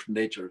protection of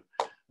nature.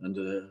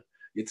 And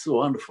it's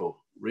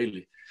wonderful,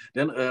 really.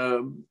 Then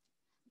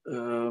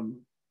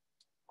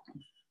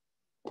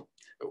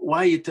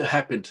why it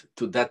happened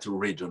to that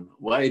region?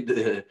 Why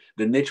the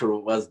nature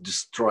was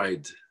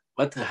destroyed?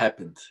 What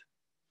happened?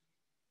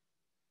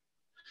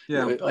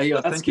 Yeah, I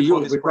ask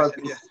you because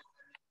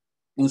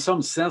in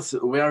some sense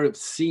we are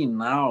seeing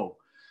now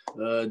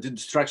the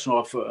destruction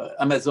of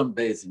Amazon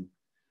basin,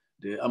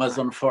 the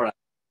Amazon forest.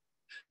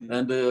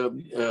 And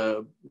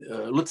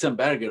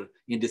Lutzenberger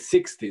in the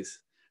 60s,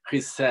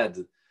 he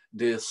said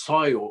the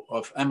soil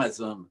of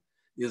Amazon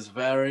is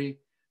very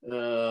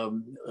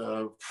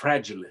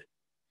fragile.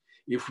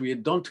 If we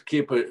don't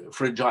keep it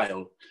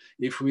fragile,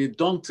 if we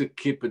don't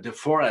keep the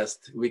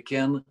forest, we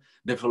can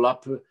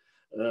develop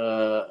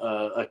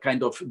a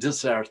kind of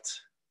desert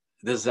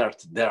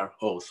there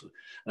also,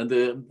 and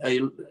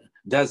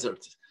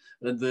desert.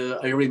 And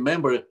I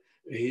remember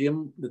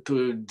him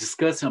to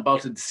discussing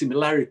about the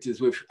similarities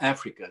with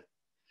Africa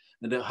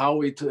and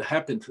how it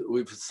happened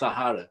with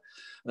Sahara.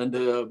 And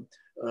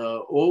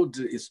old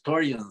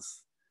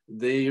historians,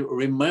 they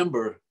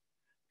remember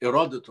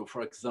Herodotus,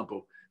 for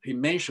example. He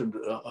mentioned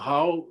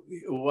how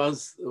it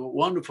was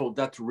wonderful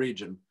that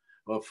region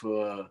of,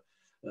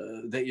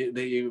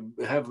 they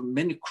have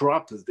many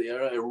crops, they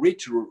are a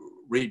rich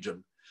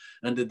region.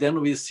 And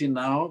then we see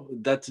now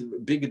that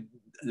big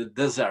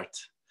desert.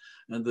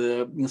 And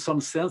in some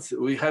sense,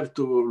 we have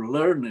to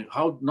learn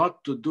how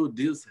not to do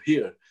this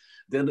here.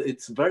 Then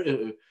it's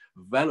very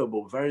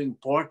valuable, very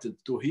important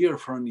to hear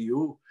from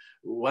you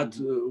what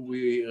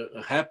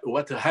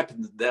what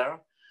happened there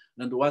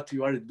and what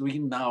you are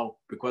doing now,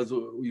 because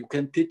you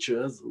can teach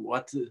us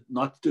what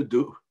not to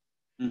do.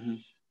 Mm-hmm.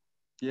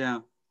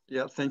 Yeah,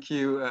 thank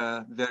you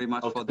very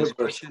much for this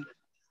question.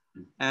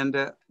 And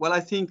well, I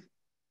think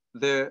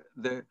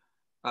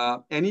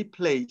any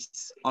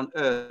place on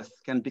earth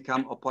can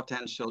become a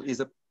potential,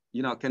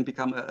 can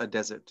become a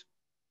desert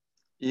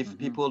if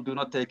people do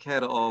not take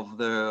care of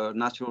the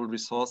natural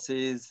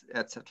resources,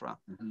 etc.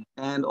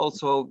 And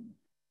also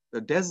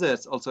the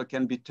deserts also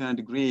can be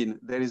turned green.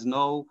 There is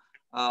no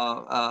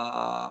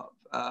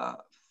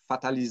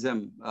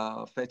fatalism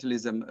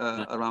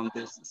around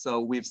this. So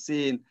we've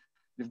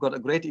got a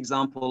great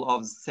example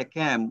of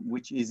Sekhem,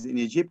 which is in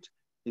Egypt,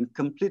 in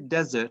complete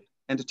desert.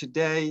 And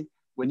today,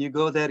 when you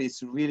go there,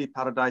 it's really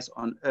paradise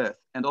on earth.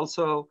 And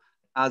also,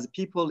 as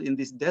people in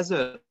this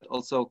desert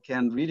also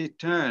can really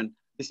turn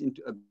this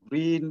into a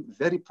green,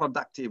 very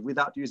productive,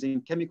 without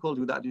using chemicals,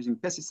 without using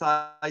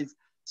pesticides.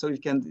 So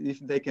if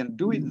they can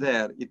do it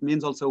there, it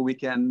means also we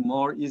can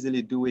more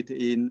easily do it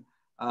in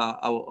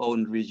our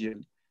own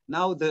region.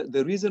 Now,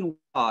 the reason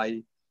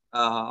why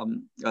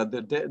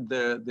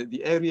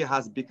the area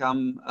has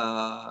become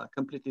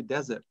completely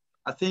desert,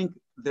 I think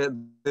the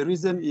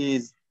reason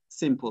is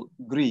simple: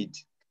 greed.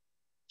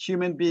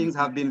 Human beings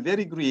have been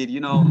very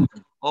greedy.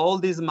 All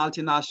these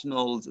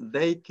multinationals,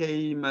 they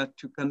came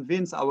to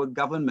convince our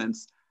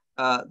governments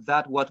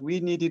that what we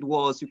needed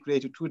was to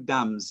create 2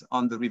 dams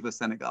on the river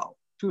Senegal,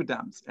 2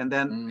 dams. And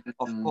then,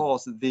 of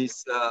course,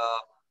 this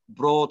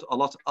brought a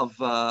lot of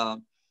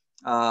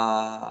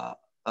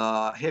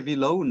heavy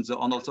loans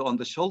also on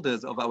the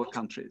shoulders of our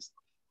countries.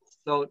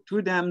 So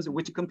 2 dams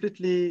which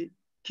completely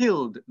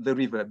killed the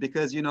river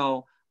because,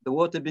 the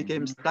water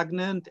became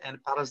stagnant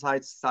and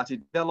parasites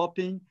started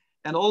developing.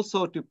 And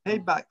also to pay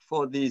back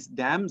for these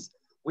dams,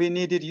 we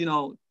needed,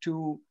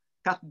 to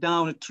cut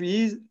down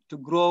trees to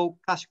grow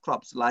cash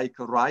crops like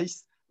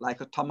rice, like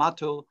a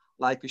tomato,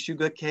 like a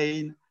sugar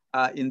cane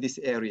in this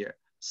area.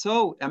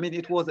 So, I mean,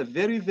 it was a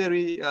very,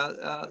 very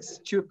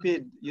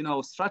stupid,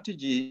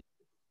 strategy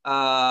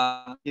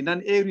in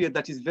an area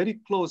that is very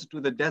close to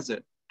the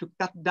desert to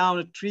cut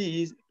down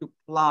trees to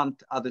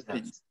plant other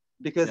things.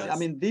 Because, I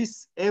mean,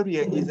 this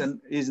area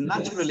is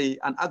naturally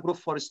an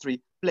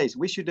agroforestry place.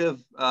 We should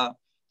have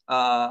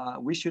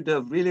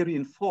really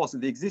reinforced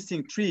the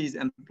existing trees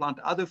and plant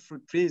other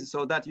fruit trees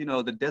so that,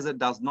 the desert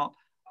does not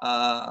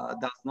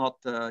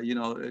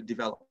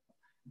develop.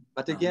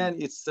 But again,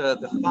 it's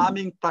the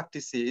farming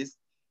practices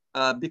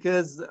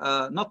because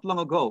not long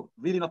ago,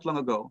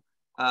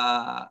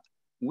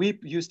 we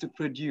used to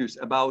produce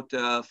about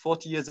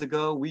 40 years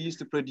ago, we used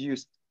to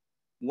produce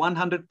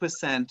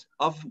 100%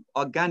 of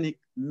organic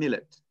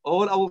millet.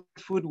 All our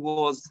food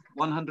was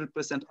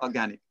 100%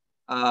 organic,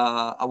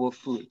 our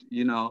food,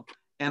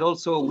 And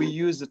also we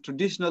use the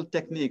traditional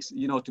techniques,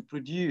 to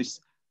produce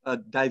a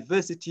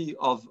diversity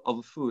of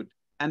food.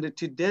 And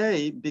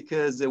today,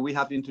 because we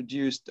have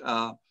introduced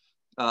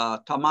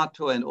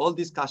tomato and all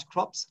these cash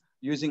crops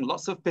using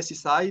lots of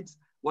pesticides,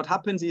 what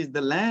happens is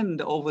the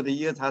land over the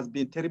years has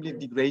been terribly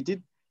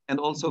degraded. And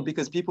also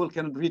because people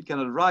cannot read,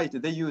 cannot write,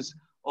 they use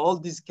all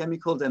these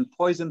chemicals and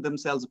poison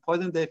themselves,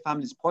 poison their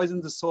families, poison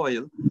the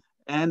soil.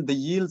 And the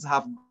yields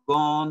have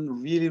gone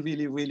really,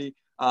 really, really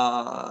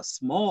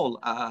small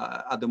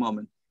at the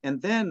moment.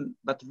 And then,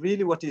 but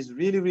really what is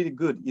really, really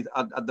good is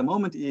at the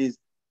moment is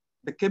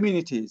the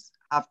communities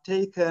have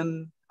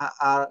taken,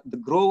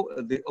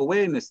 the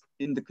awareness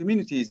in the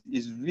communities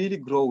is really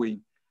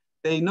growing.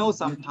 They know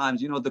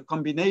sometimes, the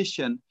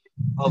combination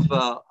of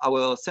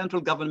our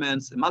central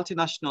governments,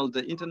 multinational,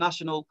 the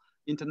international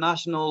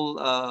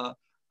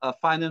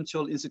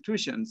financial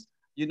institutions,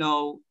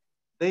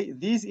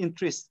 these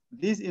interests,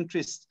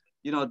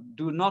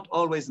 do not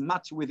always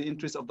match with the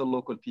interests of the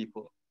local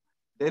people.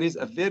 There is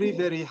a very,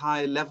 very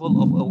high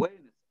level of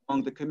awareness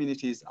among the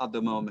communities at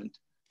the moment.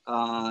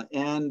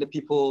 And the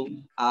people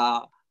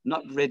are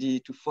not ready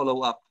to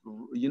follow up,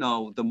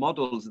 the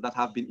models that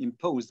have been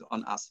imposed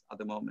on us at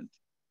the moment.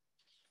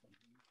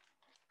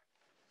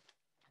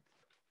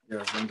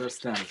 Yes, I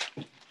understand.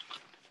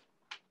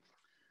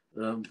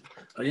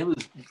 I am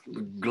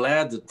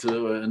glad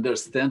to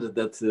understand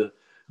that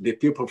the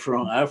people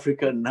from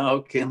Africa now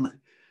can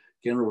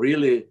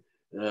really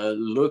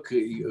look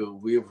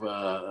with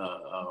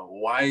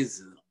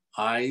wise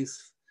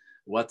eyes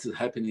what's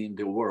happening in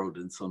the world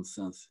in some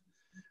sense.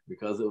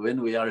 Because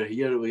when we are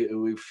here,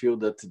 we feel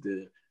that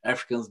the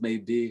Africans may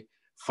be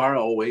far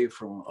away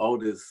from all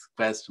these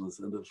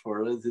questions. And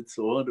for us, it's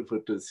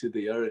wonderful to see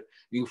they are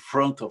in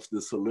front of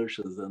the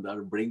solutions and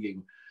are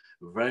bringing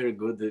very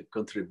good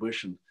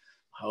contribution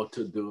how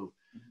to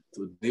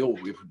deal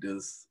with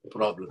these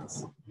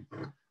problems.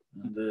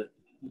 And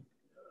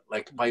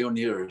like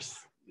pioneers,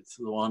 it's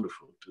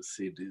wonderful to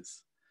see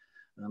this.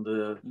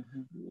 And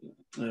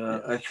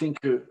I think,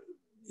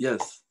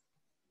 yes.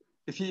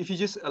 If you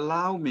just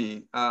allow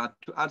me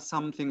to add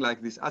something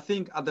like this, I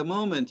think at the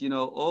moment,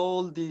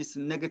 all these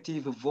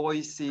negative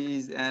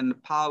voices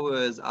and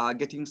powers are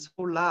getting so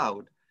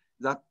loud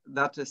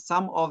that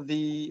some of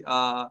the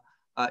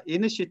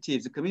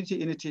initiatives, the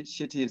community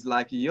initiatives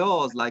like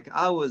yours, like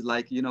ours,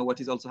 like, what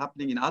is also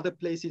happening in other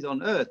places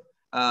on earth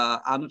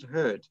are not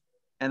heard.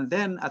 And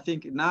then I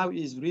think now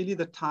is really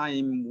the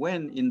time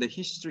when in the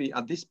history,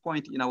 at this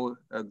point in our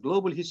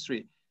global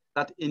history,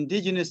 that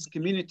indigenous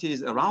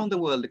communities around the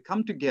world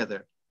come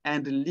together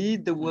and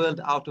lead the world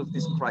out of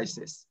this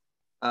crisis.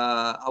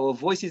 Our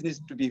voices need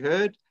to be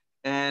heard,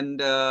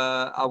 and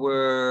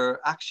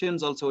our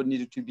actions also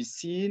need to be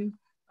seen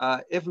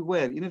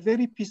everywhere in a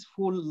very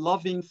peaceful,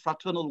 loving,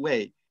 fraternal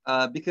way.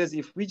 Because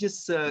if we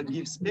just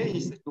give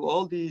space to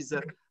all these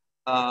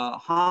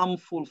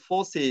harmful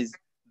forces,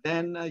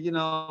 then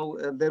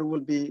there will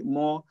be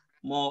more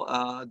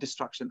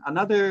destruction.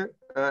 Another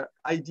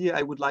idea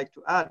I would like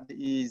to add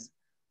is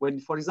when,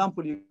 for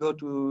example, you go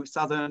to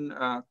southern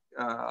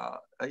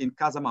in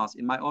Casamance,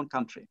 in my own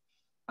country,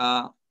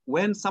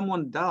 when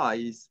someone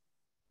dies,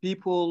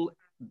 people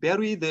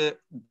bury the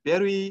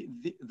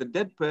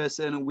dead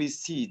person with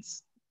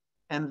seeds.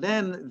 And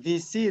then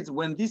these seeds,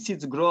 when these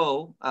seeds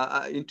grow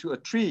into a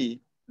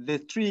tree, the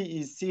tree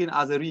is seen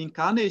as a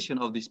reincarnation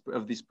of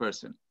this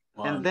person.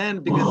 Wow. And then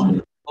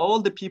because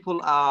all the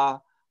people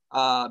are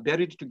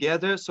buried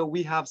together, so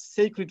we have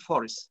sacred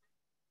forests.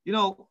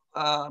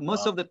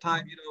 Most of the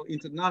time,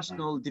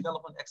 international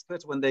development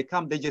experts, when they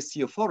come, they just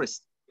see a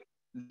forest.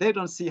 They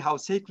don't see how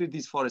sacred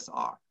these forests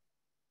are.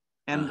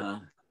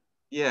 And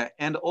yeah,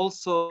 and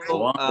also,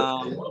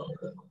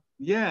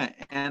 yeah,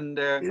 and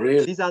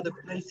really? These are the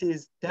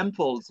places,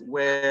 temples,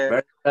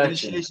 where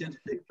initiations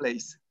take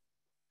place.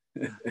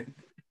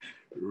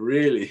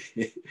 Really,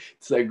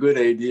 it's a good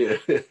idea.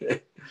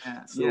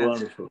 Yeah, so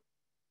wonderful.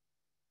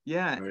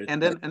 Yeah,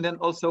 and then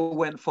also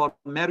when for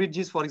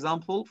marriages, for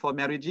example,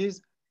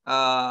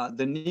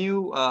 the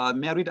new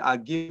married are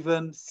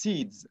given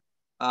seeds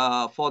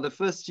for the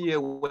first year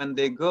when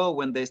they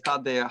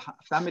start their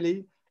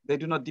family. They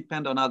do not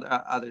depend on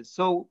others.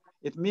 So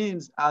it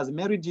means as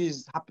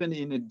marriages happen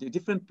in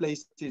different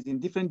places, in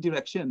different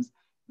directions,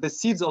 the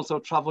seeds also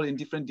travel in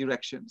different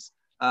directions.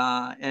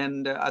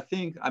 And I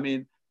think,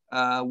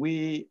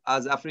 we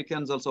as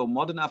Africans, also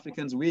modern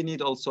Africans, we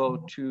need also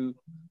to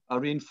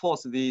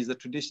reinforce these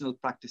traditional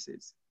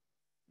practices.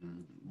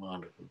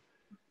 Wonderful.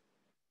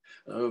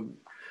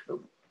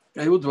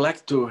 I would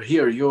like to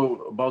hear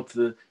you about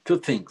two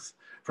things.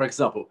 For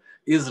example,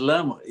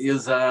 Islam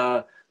is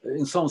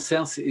in some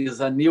sense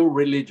is a new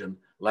religion,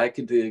 like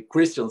the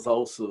Christians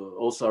also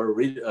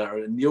are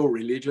a new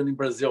religion in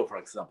Brazil, for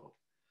example.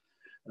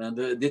 And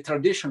the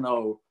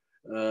traditional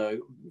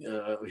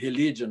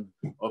religion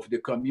of the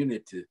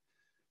community,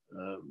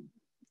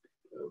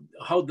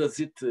 how does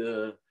it,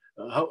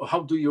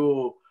 how do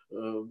you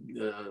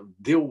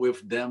deal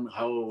with them?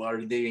 How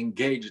are they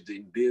engaged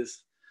in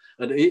this?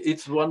 And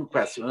it's one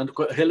question. And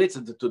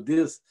related to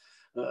this,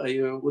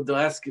 I would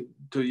ask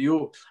to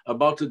you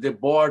about the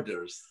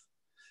borders.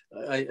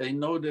 I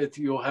know that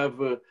you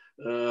have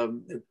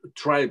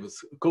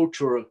tribes,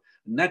 cultural,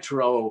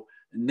 natural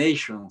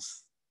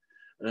nations,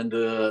 and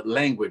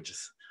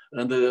languages.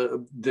 And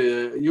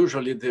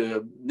usually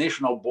the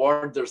national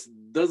borders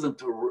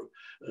doesn't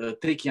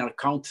take into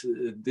account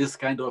this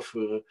kind of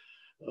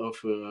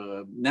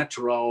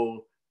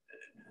natural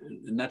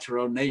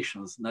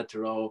nations,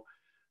 natural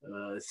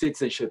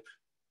citizenship.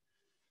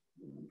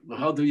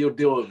 How do you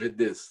deal with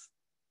this?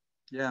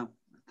 Yeah,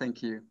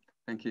 thank you.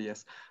 Thank you,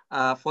 yes.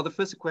 For the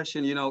first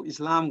question,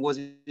 Islam was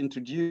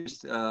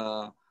introduced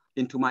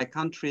into my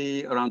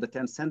country around the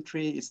 10th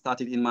century. It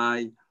started in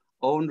my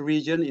own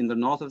region in the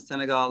north of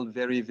Senegal,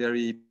 very,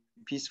 very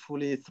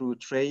peacefully through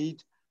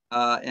trade.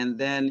 And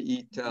then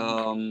it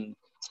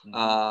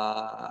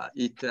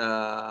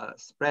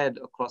spread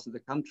across the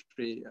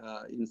country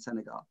in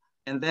Senegal.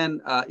 And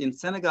then in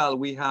Senegal,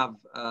 we have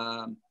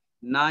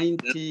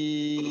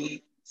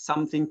 90%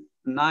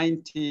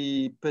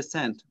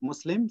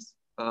 Muslims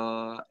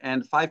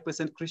and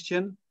 5%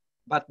 Christian,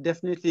 but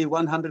definitely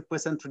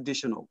 100%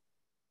 traditional.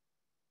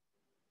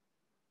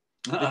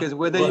 Because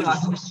whether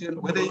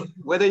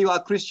you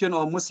are Christian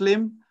or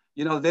Muslim,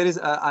 there is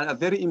a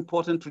very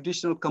important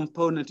traditional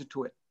component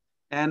to it.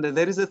 And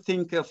there is a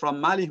thinker from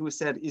Mali who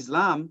said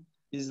Islam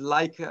is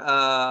like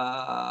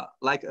a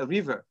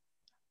river.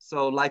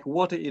 So like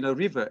water in a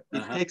river,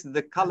 it takes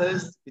the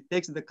colors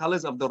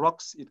of the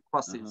rocks it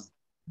crosses.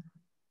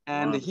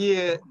 And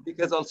here,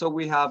 because also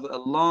we have a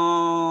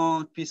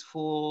long,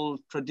 peaceful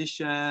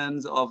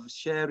traditions of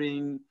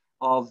sharing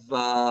of,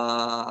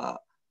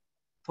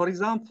 for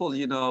example,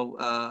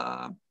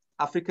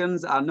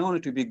 Africans are known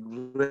to be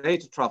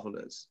great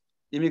travelers.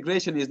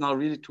 Immigration is not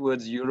really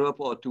towards Europe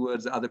or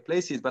towards other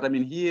places, but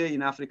here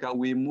in Africa,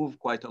 we move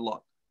quite a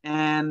lot.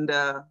 And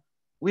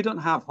we don't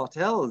have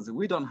hotels,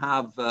 we don't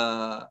have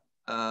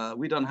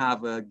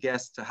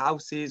guest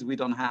houses, we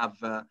don't have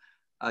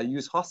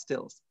youth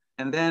hostels.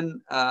 And then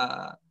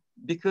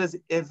because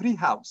every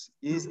house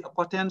is a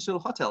potential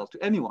hotel to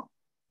anyone.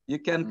 You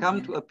can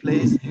come to a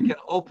place, you can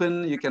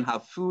open, you can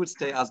have food,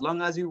 stay as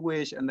long as you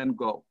wish, and then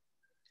go.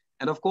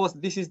 And of course,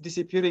 this is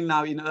disappearing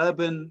now in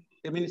urban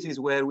communities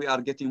where we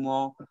are getting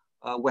more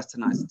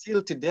westernized.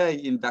 Still today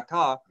in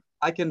Dakar,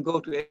 I can go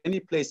to any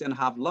place and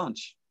have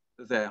lunch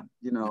there,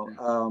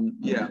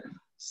 yeah.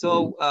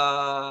 So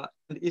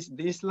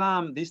the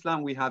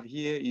Islam we have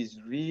here is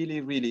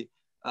really, really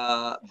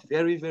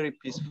very, very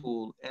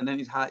peaceful. And then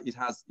it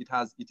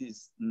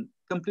is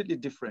completely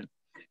different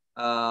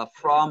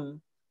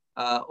from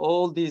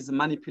all these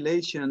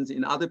manipulations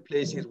in other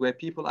places where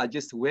people are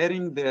just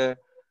wearing their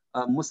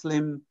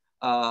Muslim,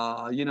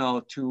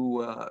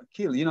 to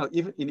kill.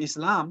 Even in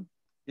Islam,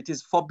 it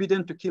is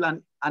forbidden to kill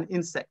an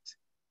insect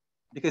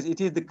because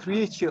it is the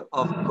creature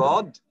of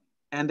God,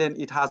 and then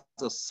it has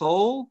a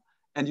soul,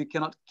 and you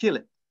cannot kill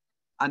it,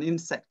 an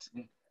insect,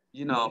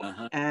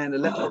 and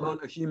let alone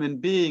a human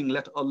being,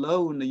 let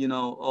alone,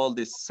 all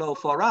this. So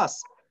for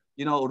us,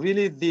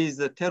 really these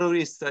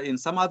terrorists in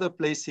some other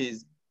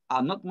places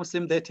are not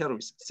Muslim, they're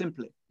terrorists,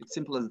 simply. It's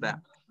simple as that.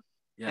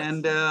 Yes.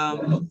 And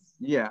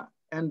yeah,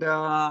 and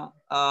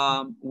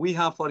we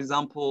have, for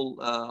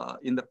example,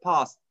 in the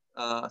past,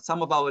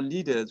 some of our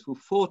leaders who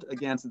fought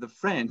against the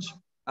French,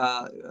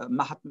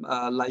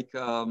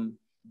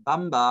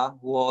 Bamba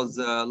was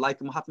like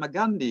Mahatma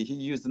Gandhi. He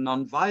used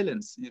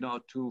non-violence,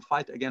 to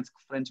fight against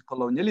French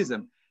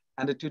colonialism.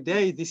 And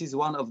today, this is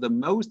one of the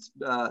most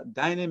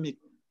dynamic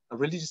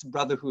religious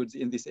brotherhoods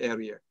in this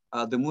area,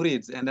 the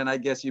Murids. And then I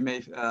guess you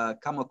may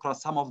come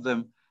across some of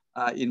them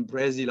in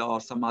Brazil or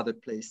some other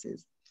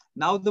places.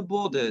 Now the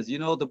borders,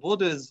 the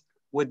borders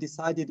were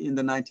decided in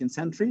the 19th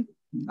century,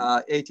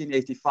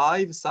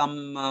 1885.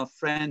 Some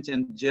French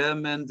and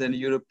Germans and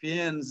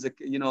Europeans,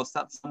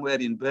 sat somewhere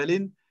in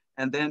Berlin.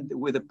 And then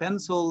with a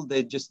pencil,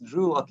 they just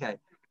drew, okay,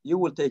 you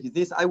will take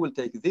this, I will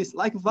take this,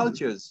 like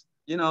vultures,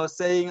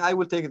 saying, I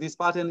will take this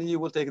part and you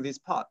will take this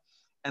part.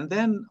 And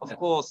then, of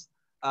course,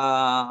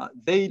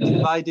 they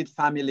divided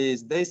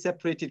families, they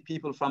separated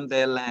people from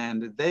their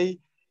land. They,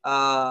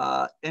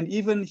 and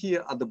even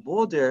here at the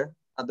border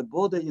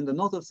in the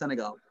north of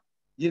Senegal,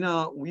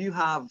 you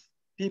have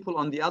people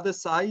on the other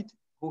side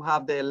who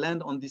have their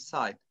land on this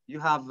side. You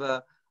have,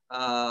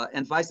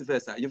 and vice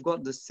versa. You've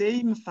got the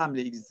same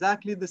family,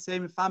 exactly the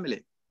same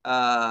family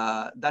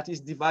that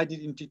is divided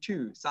into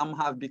two. Some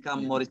have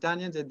become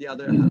Mauritanians and the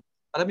other have.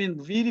 But I mean,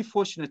 really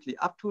fortunately,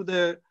 up to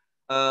the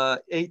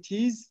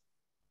 80s,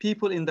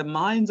 people in the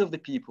minds of the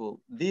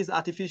people, these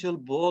artificial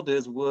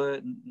borders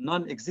were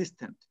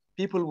non-existent.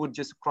 People would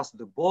just cross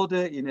the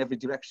border in every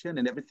direction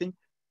and everything.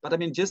 But I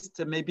mean, just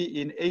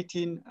maybe in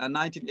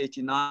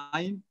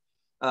 1989,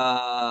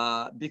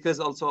 because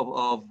also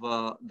of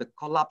the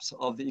collapse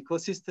of the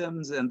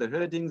ecosystems and the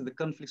herding, the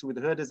conflicts with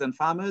the herders and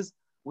farmers,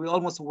 we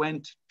almost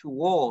went to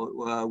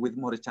war with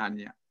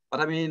Mauritania.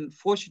 But I mean,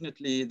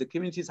 fortunately, the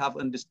communities have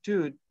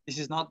understood this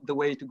is not the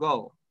way to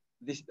go.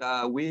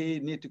 We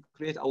need to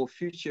create our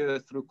future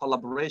through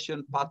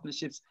collaboration,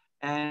 partnerships,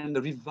 and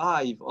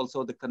revive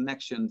also the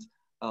connections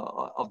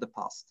of the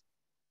past.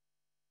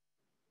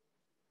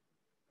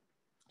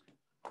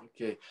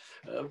 Okay,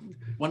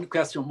 one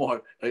question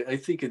more. I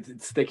think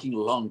it's taking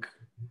long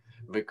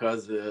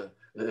because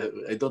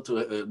I don't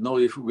know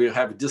if we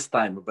have this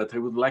time, but I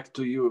would like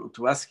to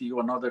ask you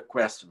another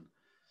question.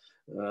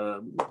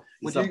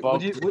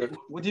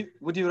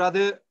 Would you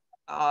rather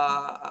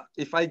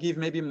if I give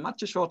maybe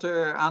much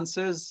shorter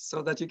answers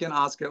so that you can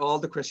ask all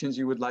the questions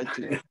you would like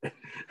to?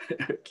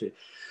 Okay,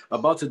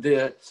 about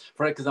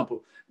for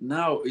example,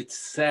 now it's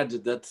said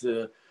that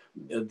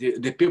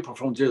the people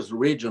from this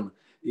region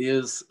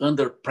is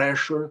under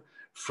pressure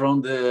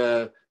from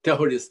the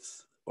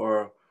terrorists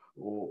or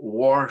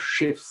war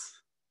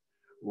chiefs,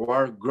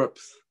 war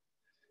groups.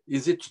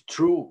 Is it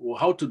true?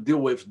 How to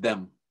deal with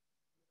them?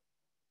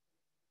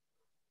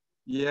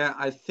 Yeah,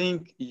 I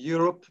think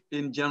Europe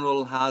in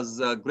general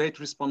has a great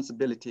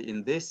responsibility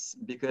in this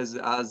because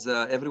as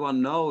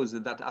everyone knows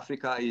that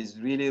Africa is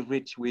really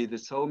rich with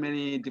so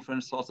many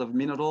different sorts of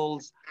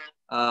minerals.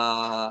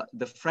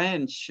 The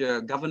French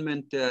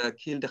government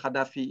killed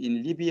Gaddafi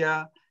in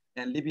Libya,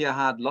 and Libya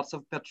had lots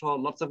of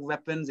petrol, lots of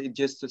weapons. It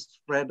just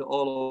spread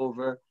all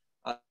over,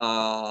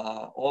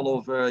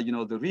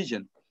 the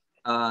region.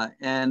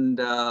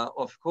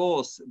 Of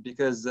course,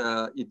 because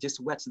it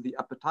just whets the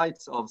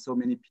appetites of so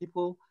many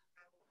people.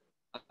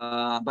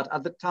 But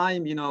at the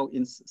time,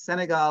 in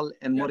Senegal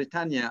and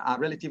Mauritania are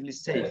relatively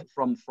safe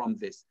from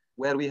this,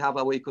 where we have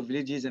our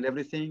eco-villages and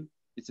everything.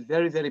 It's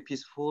very, very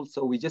peaceful.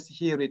 So we just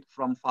hear it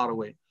from far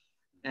away.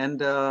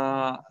 And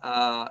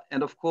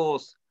of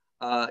course,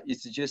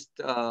 it's just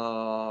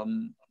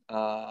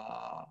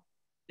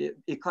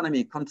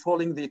economy,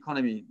 controlling the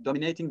economy,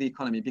 dominating the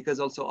economy, because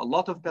also a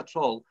lot of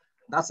petrol,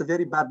 that's a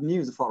very bad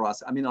news for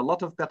us. I mean, a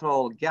lot of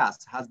petrol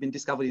gas has been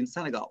discovered in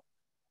Senegal.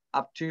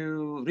 Up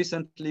to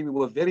recently, we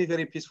were a very,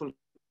 very peaceful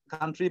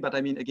country. But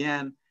I mean,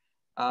 again,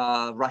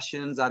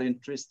 Russians are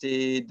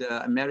interested,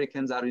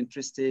 Americans are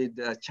interested,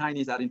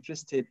 Chinese are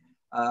interested.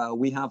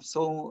 We have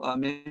so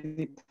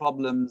many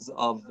problems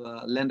of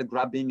land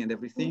grabbing and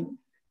everything.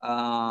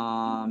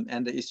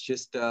 And it's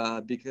just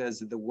because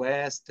the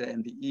West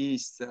and the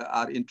East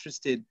are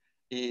interested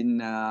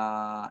in,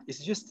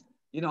 it's just,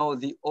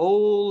 the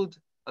old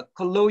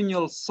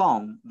colonial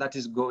song that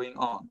is going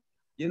on.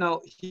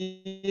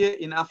 Here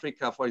in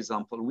Africa, for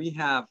example, we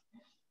have,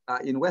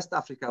 in West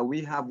Africa,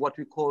 we have what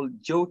we call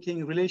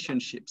joking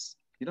relationships.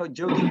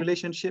 Joking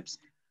relationships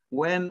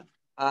when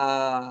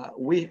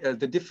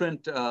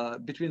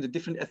between the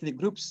different ethnic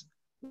groups,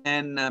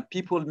 and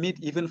people meet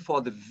even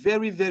for the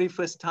very, very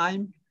first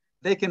time,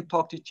 they can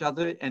talk to each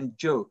other and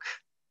joke,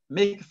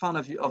 make fun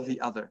of the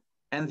other.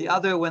 And the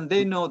other, when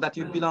they know that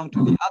you belong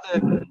to the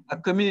other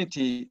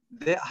community,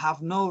 they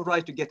have no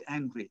right to get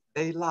angry.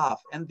 They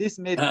laugh. And this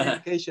made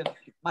communication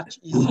much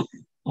easier.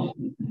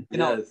 You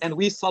know, Yes. and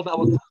we solve our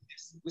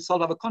conflicts. We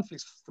solve our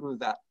conflicts through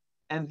that.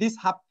 And this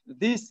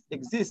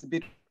exists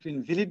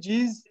between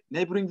villages,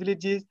 neighboring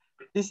villages.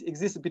 This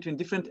exists between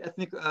different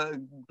ethnic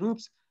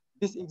groups.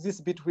 This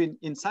exists between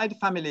inside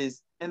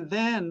families. And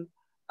then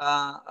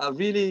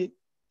really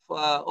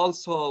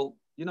also,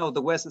 you know,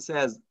 the West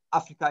says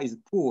Africa is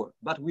poor,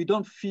 but we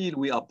don't feel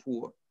we are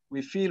poor.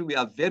 We feel we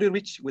are very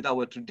rich with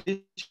our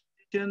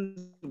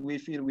traditions. We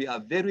feel we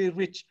are very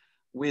rich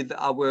with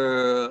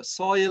our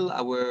soil,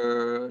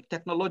 our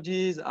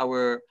technologies,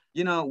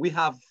 you know, we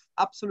have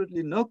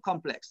absolutely no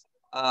complex,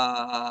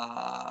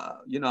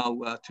 you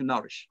know, to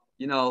nourish.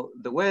 You know,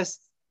 the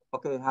West,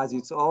 okay, has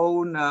its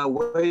own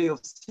way of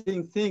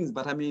seeing things,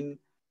 but I mean,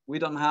 we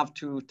don't have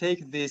to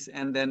take this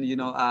and then, you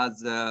know,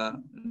 as,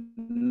 no.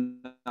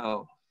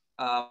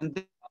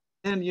 And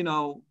then, you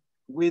know,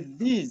 with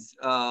these,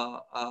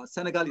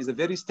 Senegal is a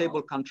very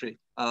stable country.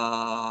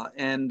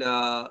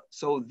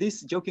 So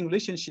these joking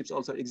relationships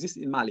also exist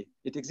in Mali.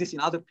 It exists in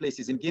other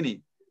places, in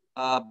Guinea.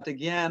 But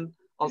again,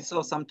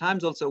 also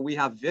sometimes also we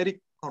have very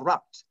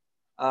corrupt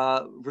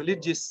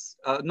religious,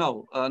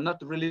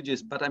 not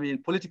religious, but I mean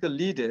political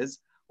leaders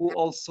who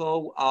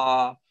also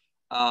are,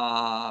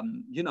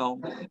 you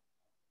know,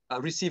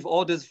 receive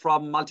orders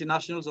from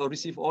multinationals or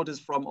receive orders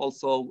from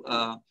also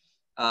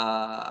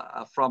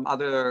from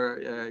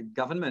other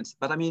governments.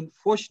 But I mean,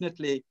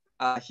 fortunately,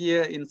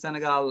 here in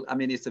Senegal, I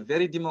mean, it's a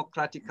very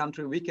democratic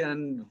country. We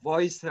can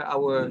voice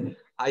our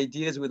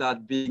ideas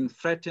without being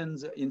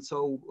threatened. And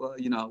so,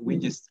 you know, we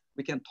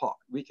can talk.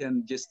 We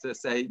can just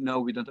say, no,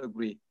 we don't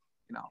agree,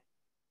 you know.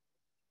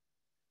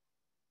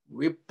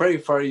 We pray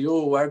for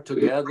you, we're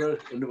together,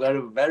 and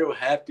we're very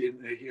happy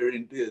in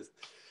hearing this.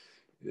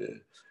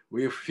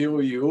 We feel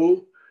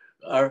you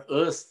are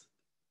us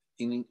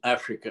in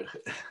Africa.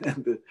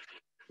 And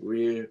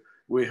we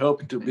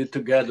hope to be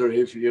together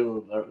if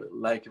you are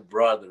like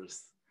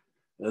brothers.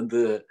 And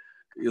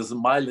you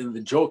smile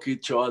and joke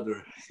each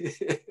other.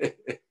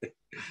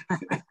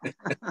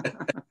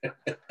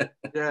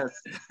 Yes.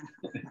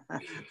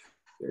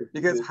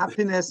 Because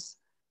happiness,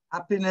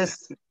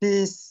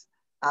 peace,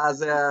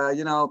 as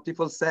you know,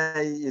 people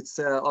say, it's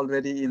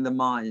already in the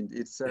mind.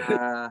 It's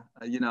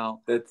you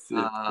know, that's it.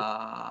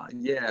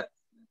 Yeah,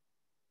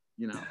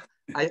 you know.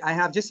 I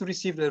have just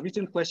received a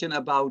written question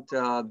about,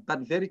 but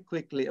very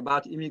quickly,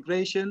 about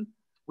immigration.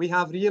 We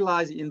have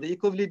realized in the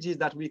eco-villages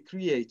that we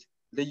create,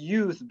 the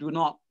youth do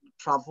not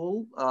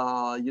travel,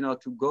 you know,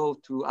 to go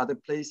to other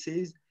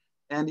places.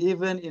 And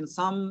even in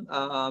some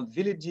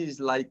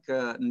villages like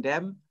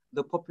Ndem,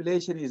 the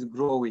population is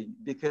growing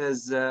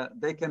because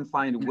they can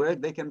find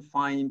work, they can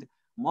find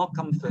more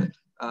comfort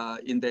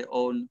in their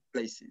own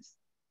places.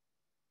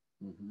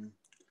 Mm-hmm.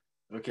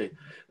 Okay.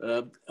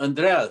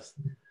 Andreas,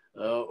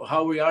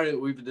 how we are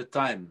with the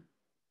time?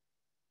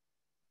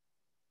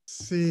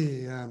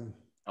 See.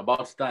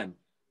 About time.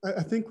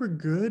 I think we're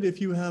good.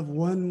 If you have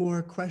one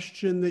more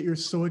question that you're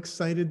so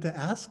excited to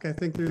ask, I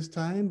think there's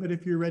time. But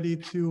if you're ready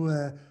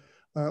to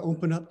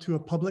open up to a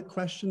public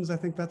questions, I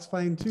think that's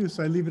fine too.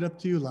 So I leave it up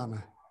to you,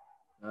 Lama.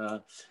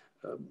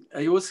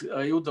 I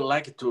would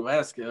like to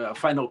ask a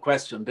final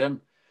question then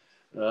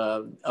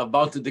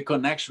about the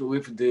connection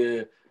with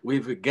the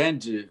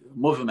Gandhi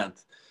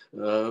movement.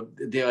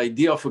 The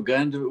idea of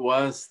Gandhi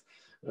was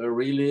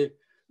really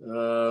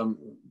to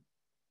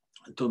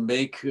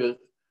make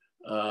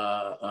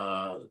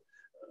a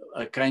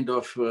kind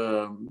of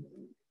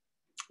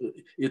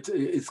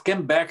it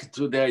came back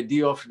to the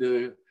idea of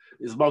the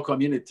small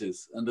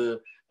communities and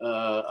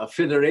a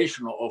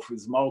federation of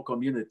small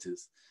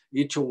communities.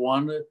 Each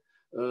one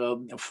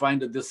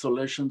find the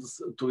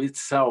solutions to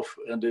itself,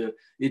 and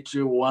each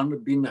one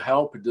being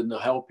helped and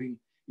helping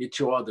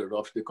each other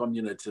of the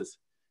communities,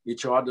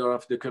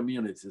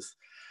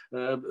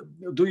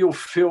 Do you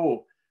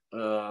feel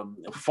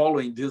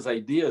following these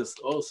ideas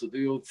also? Do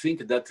you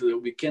think that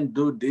we can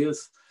do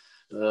this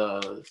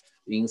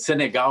in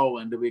Senegal,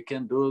 and we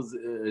can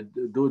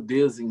do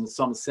this in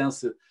some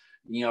sense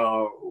in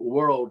our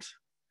world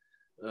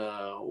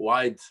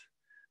wide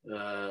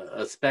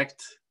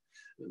aspect,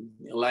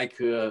 like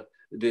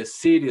the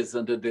cities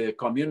and the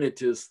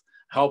communities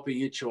helping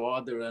each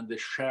other and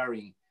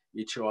sharing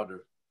each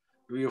other?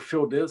 Do you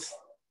feel this?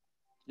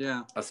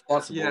 Yeah, as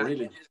possible, yeah.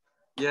 Really?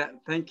 Yeah,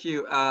 thank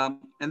you.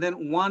 And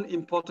then one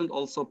important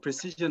also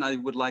precision I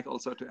would like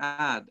also to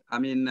add. I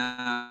mean,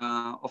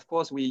 of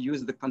course, we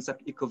use the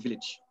concept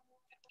eco-village,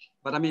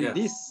 but I mean, yes,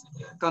 this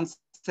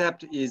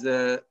concept is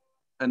a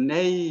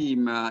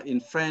name in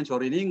French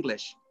or in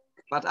English,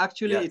 but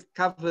actually yes, it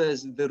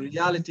covers the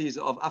realities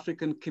of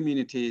African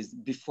communities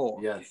before,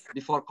 yes,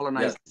 before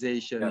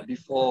colonization, yes,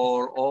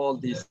 before all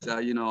this,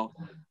 you know,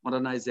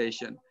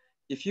 modernization.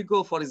 If you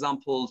go, for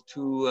example,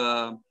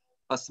 to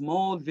a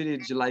small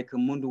village like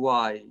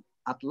Mundwai,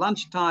 at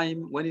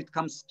lunchtime, when it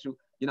comes to,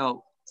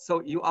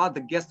 so you are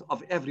the guest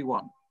of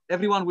everyone.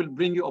 Everyone will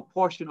bring you a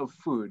portion of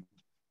food.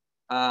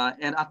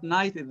 And at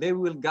night, they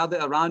will gather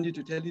around you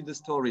to tell you the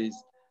stories.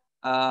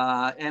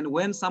 And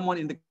when someone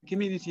in the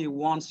community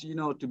wants,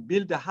 to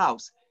build a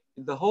house,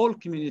 the whole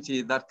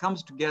community that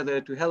comes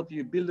together to help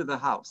you build the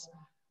house.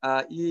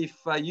 If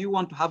you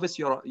want to harvest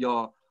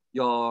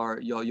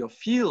your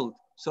field,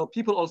 so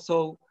people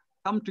also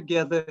come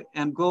together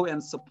and go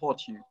and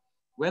support you.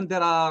 When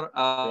there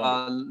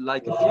are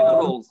like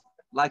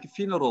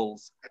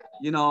funerals,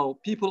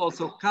 people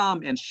also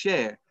come and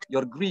share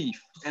your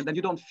grief, and then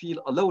you don't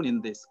feel alone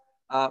in this.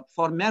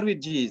 For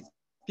marriages,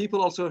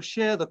 people also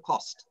share the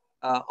cost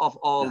of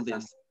all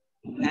this.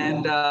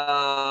 And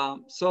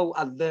so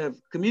at the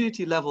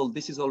community level,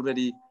 this is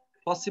already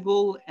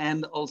possible.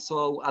 And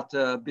also at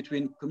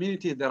between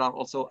communities, there are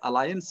also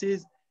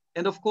alliances.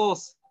 And of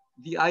course,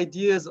 the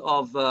ideas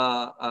of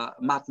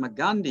Mahatma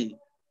Gandhi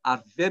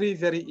are very,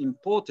 very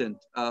important,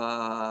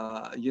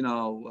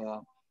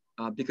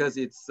 because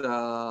it's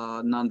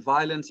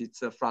nonviolence,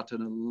 it's a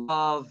fraternal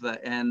love.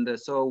 And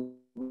so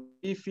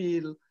we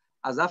feel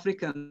as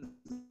Africans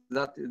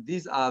that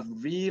these are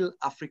real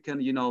African,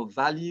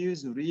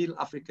 values, real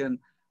African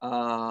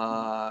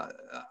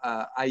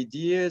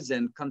ideas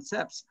and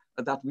concepts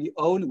that we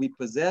own, we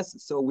possess.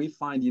 So we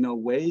find,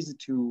 ways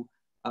to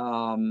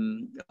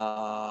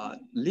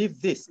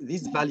live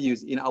these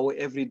values in our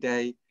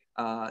everyday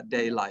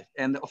day life.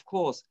 And of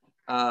course,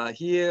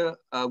 here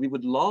we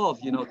would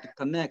love, to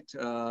connect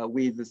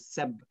with the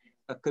CEBB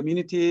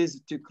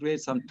communities to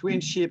create some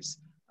twinships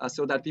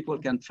so that people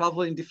can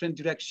travel in different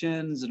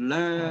directions,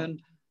 learn,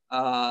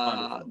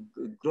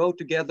 grow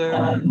together,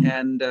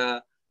 and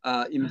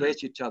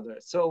embrace each other.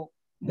 So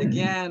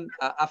again,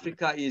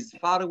 Africa is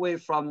far away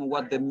from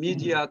what the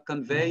media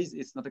conveys.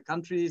 It's not a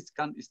country.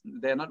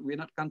 We're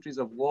not countries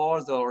of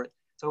wars,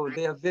 so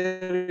they are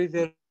very,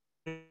 very,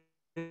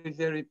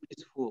 very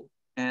peaceful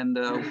and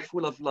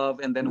full of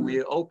love. And then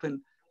we're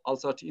open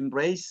also to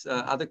embrace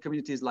other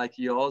communities like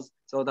yours,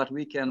 so that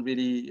we can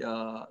really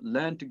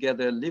learn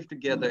together, live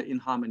together in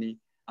harmony,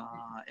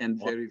 and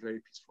very, very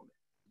peacefully.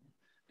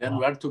 And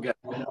we are together,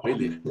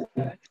 really.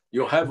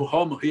 You have a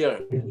home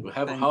here. You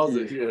have a house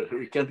here.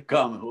 We can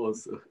come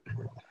also.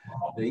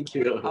 Thank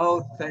you.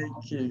 Oh,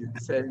 thank you.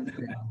 Same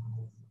thing.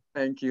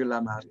 Thank you,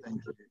 Lama.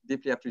 Thank you.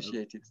 Deeply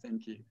appreciate it.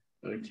 Thank you.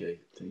 Okay,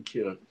 thank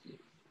you.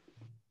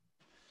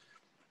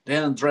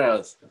 Then,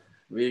 Andreas,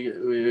 we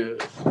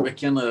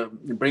can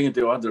bring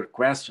the other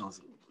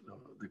questions,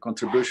 the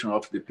contribution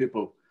of the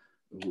people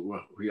who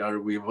are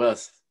with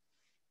us.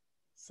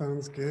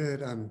 Sounds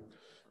good.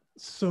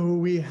 So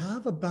we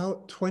have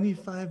about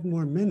 25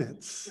 more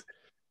minutes.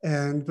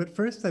 But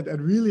first,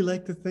 I'd really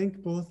like to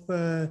thank both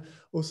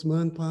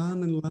Ousmane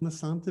Pame and Lama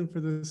Samten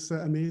for this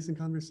amazing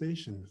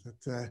conversation.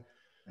 That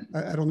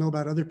I don't know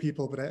about other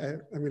people, but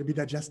I'm going to be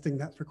digesting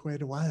that for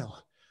quite a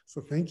while.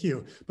 So thank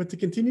you. But to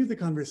continue the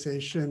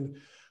conversation,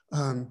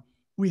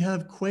 we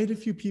have quite a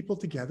few people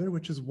together,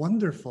 which is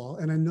wonderful.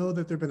 And I know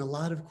that there have been a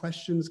lot of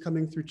questions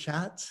coming through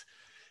chat.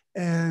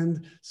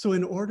 And so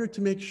in order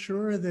to make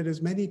sure that as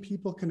many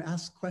people can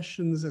ask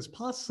questions as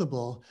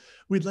possible,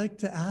 we'd like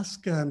to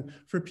ask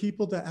for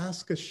people to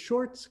ask as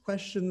short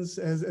questions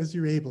as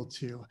you're able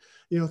to.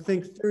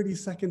 Think 30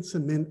 seconds to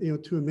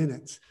a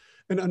minute.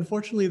 And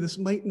unfortunately, this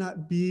might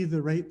not be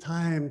the right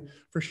time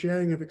for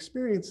sharing of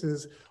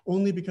experiences,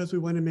 only because we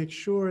want to make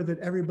sure that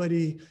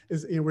everybody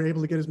is, we're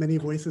able to get as many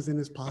voices in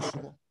as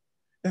possible.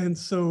 And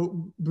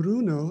so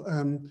Bruno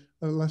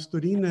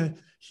Lastorina,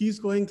 he's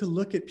going to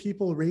look at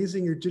people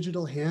raising your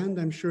digital hand.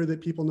 I'm sure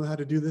that people know how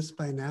to do this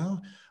by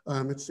now.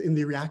 It's in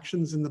the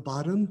reactions in the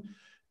bottom.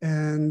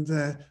 And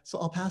so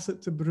I'll pass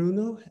it to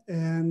Bruno.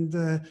 And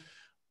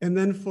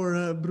then for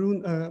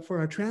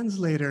our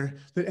translator,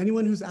 that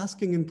anyone who's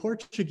asking in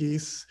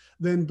Portuguese,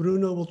 then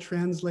Bruno will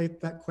translate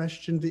that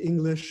question to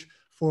English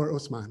for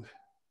Ousmane.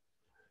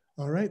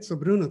 All right, so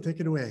Bruno,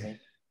 take it away.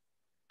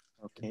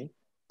 Okay.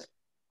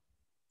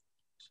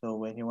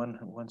 So anyone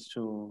wants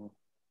to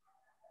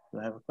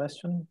have a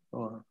question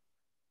or?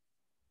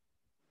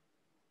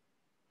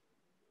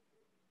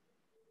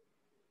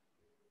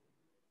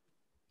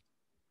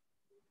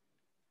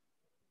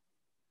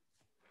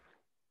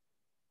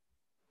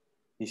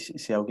 E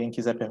se alguém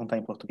quiser perguntar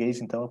em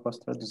português, então eu posso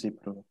traduzir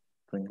para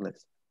o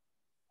inglês.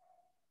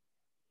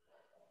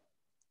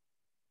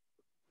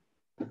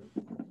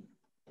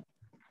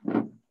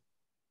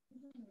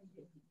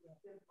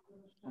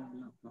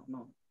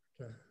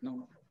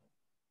 No.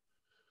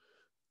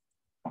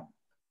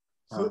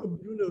 So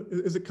Bruno,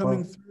 is it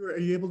coming through? Are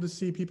you able to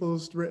see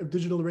people's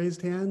digital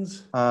raised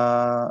hands?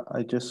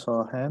 I just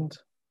saw a hand.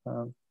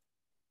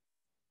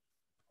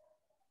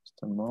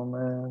 Just a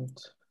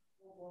moment.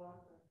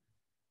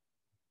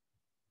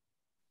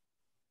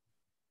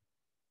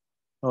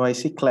 Oh, I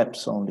see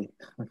claps only.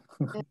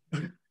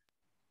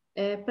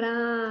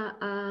 Para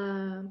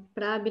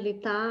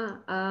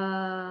habilitar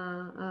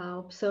a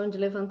opção de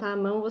levantar a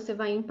mão, você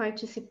vai em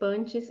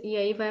participantes e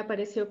aí vai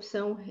aparecer a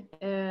opção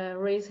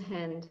raise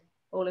hand.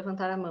 ou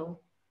levantar a mão.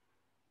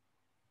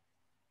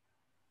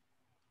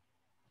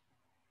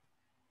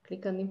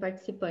 Clicando em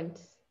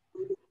participantes.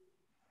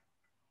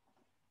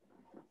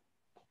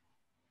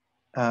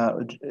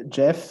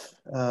 Jeff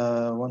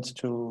wants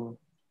to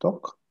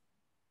talk.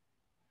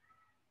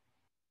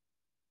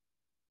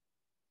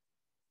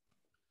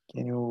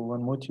 Can you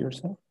unmute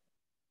yourself?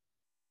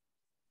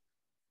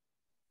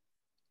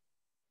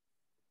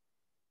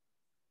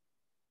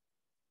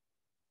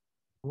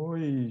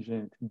 Oi,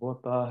 gente, boa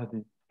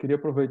tarde. Queria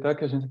aproveitar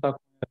que a gente está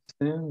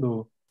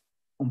conhecendo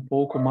um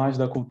pouco mais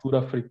da cultura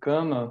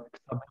africana, que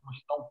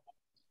sabemos tão pouco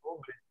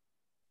sobre.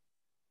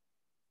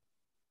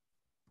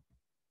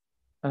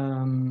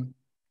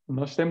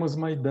 Nós temos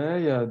uma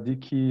ideia de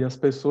que as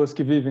pessoas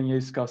que vivem em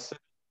escassez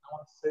não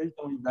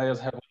aceitam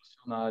ideias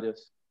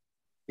revolucionárias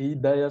e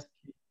ideias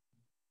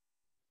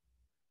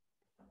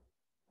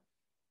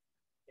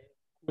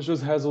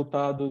cujos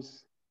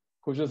resultados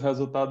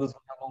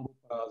vêm a longo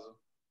prazo.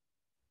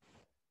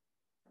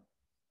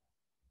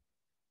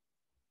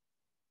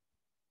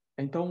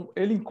 Então,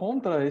 ele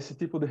encontra esse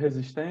tipo de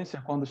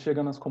resistência quando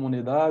chega nas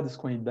comunidades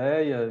com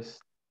ideias.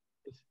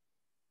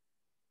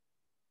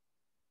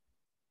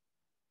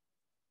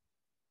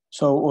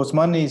 So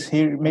Ousmane is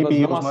here.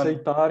 Maybe Elas não Ousmane...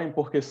 aceitarem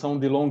porque são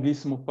de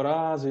longuíssimo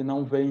prazo e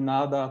não veem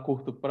nada a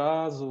curto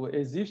prazo.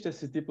 Existe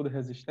esse tipo de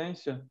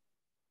resistência?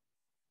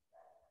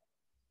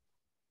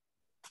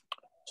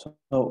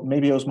 So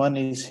maybe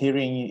Ousmane is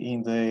hearing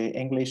in the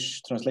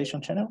English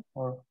translation channel,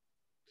 or?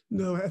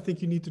 No, I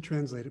think you need to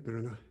translate it,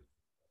 Bruno.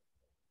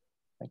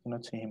 I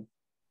cannot see him.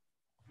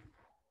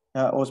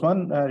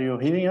 Ousmane, are you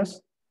hearing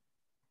us?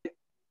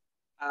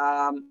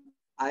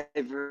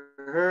 I've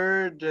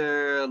heard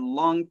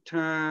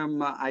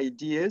long-term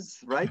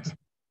ideas, right?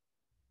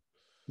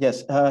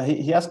 Yes,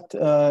 he asked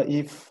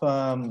if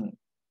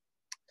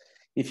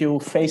you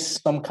face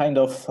some kind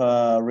of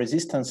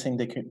resistance in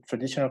the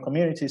traditional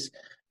communities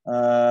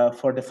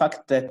for the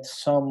fact that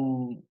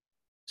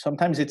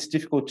sometimes it's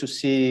difficult to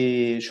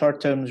see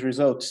short-term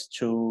results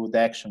to the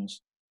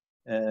actions.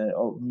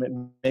 Or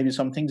maybe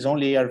some things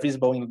only are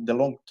visible in the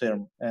long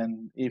term,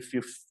 and if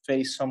you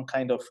face some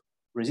kind of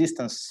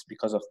resistance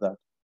because of that.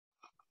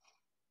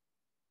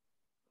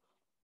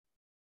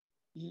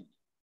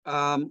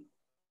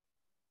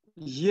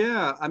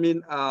 Yeah, I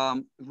mean,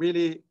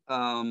 really,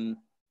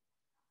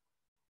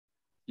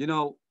 you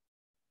know,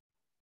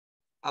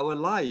 our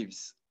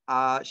lives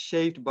are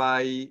shaped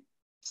by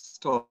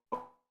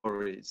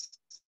stories.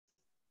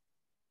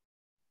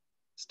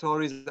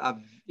 Stories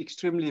are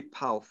extremely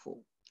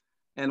powerful.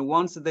 And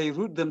once they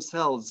root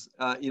themselves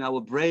in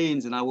our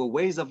brains and our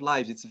ways of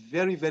life, it's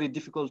very, very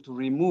difficult to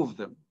remove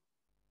them.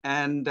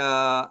 And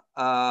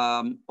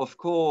of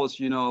course,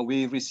 you know,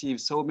 we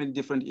receive so many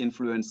different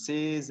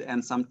influences,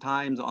 and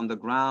sometimes on the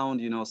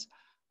ground, you know,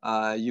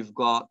 you've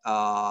got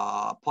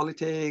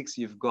politics,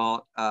 you've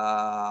got,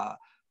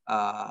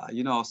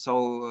 you know,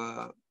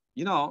 so,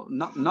 you know,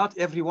 not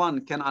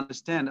everyone can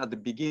understand at the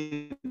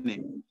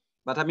beginning.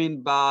 But I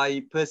mean,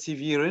 by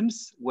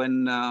perseverance,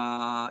 when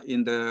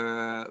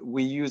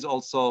we use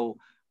also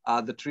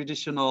the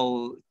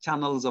traditional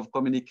channels of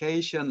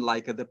communication,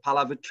 like the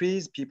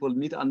palavritries, people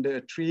meet under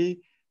a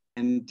tree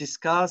and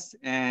discuss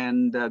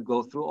and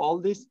go through all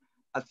this.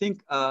 I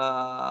think,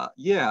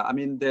 yeah, I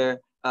mean,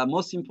 the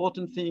most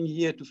important thing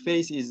here to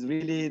face is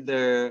really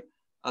the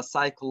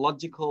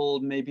psychological,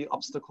 maybe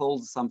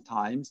obstacles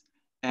sometimes.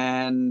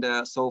 And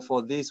so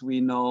for this, we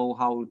know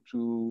how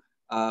to,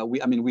 I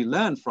mean, we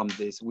learn from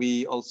this.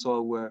 We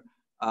also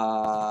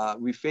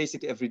we face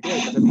it every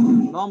day. But I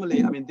mean,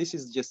 normally, I mean, this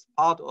is just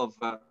part of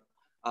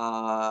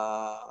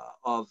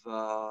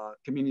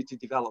community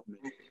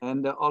development.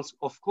 And also,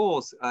 of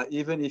course,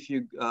 even if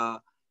you,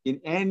 in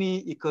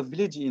any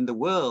eco-village in the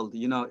world,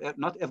 you know,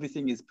 not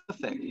everything is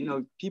perfect. You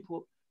know,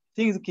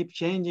 things keep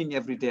changing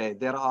every day.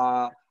 There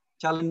are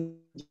challenges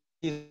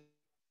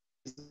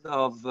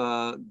of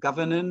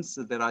governance,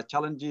 there are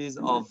challenges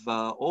of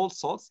all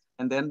sorts,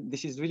 and then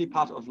this is really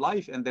part of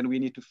life, and then we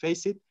need to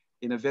face it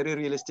in a very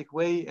realistic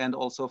way, and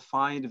also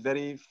find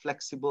very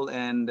flexible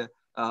and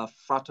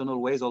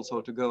fraternal ways also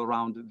to go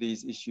around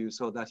these issues,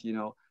 so that, you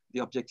know, the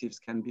objectives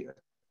can be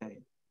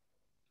attained.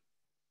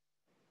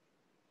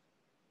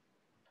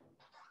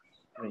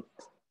 Great.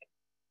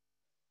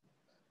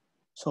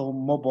 So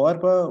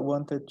Moborba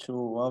wanted to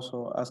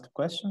also ask a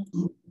question.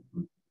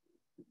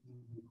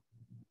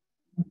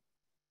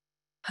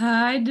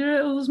 Hi,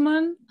 dear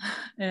Ousmane.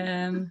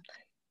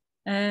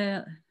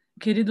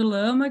 Querido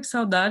Lama, que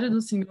saudade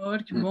do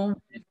senhor, que bom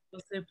ver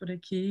você por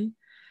aqui.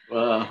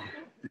 Wow.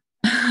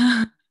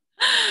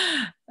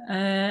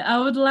 I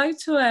would like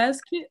to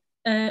ask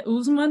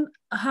Ousmane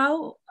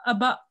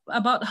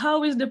about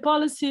how is the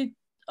policy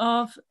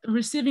of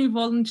receiving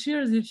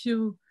volunteers, if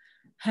you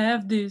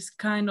have this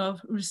kind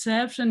of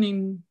reception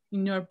in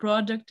your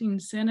project in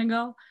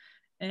Senegal,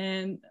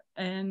 and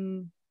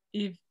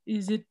if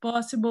is it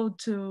possible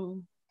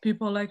to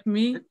people like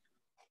me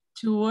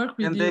to work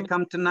with you? Can they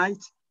come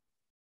tonight?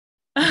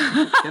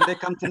 Can they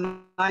come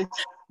tonight?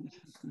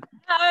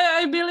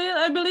 I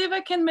believe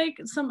I can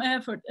make some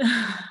effort.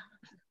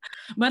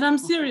 But I'm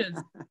serious.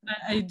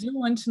 I do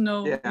want to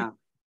know. Yeah.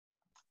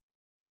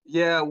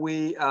 Yeah,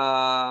 we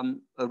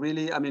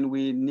really, I mean,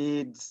 we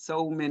need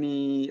so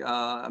many,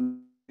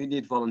 we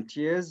need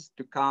volunteers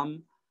to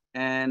come.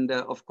 And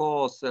of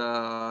course,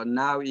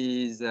 now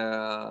is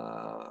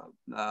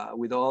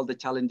with all the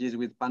challenges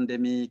with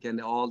pandemic and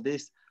all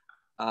this,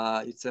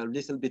 it's a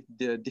little bit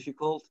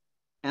difficult.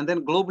 And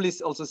then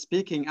globally also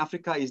speaking,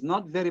 Africa is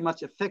not very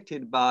much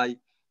affected by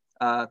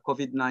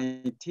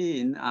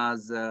COVID-19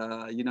 as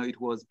you know,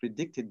 it was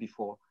predicted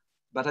before.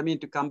 But I mean,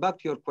 to come back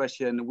to your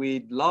question,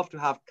 we'd love to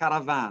have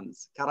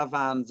caravans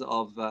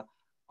of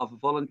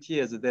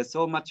volunteers. There's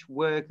so much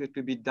work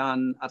to be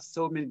done at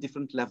so many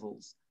different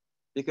levels.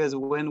 Because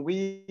when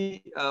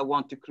we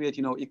want to create,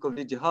 you know,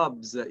 eco-village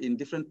hubs in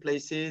different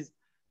places,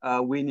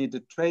 we need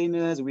the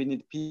trainers, we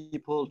need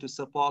people to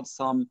support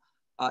some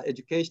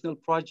educational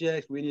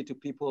projects, we need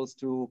people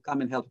to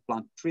come and help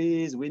plant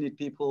trees, we need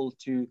people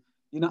to,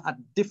 you know, at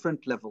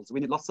different levels.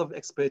 We need lots of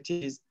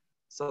expertise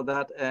so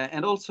that,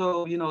 and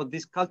also, you know,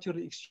 this cultural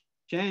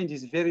exchange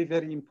is very,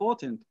 very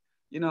important.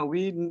 You know,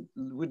 we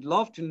would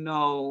love to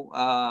know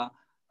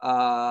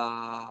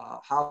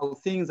how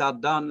things are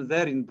done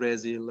there in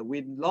Brazil.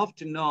 We'd love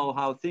to know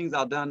how things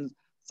are done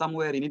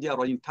somewhere in India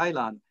or in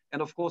Thailand.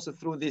 And of course,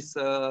 through this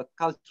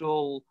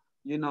cultural,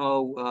 you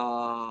know,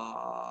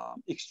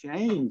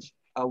 exchange,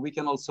 we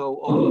can also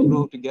all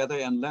grow together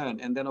and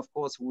learn. And then, of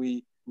course,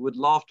 we would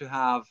love to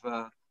have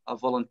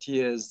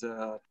volunteers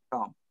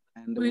come.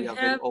 And we are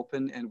very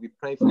open and we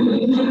pray for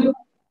them.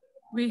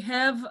 We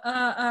have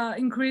an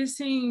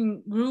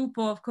increasing group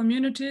of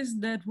communities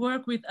that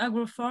work with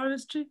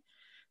agroforestry.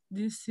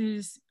 This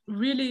is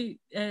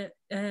really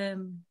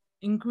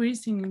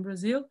increasing in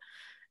Brazil.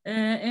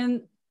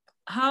 And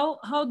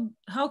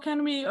how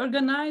can we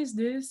organize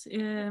this?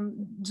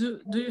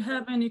 Do you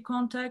have any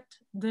contact?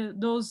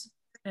 Those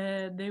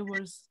they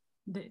were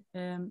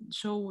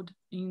showed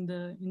in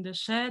the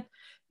chat.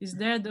 Is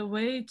there the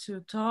way to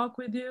talk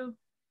with you?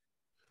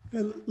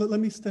 Let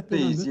me step in.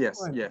 Please, on this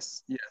point.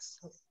 yes.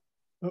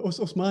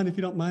 Ousmane, if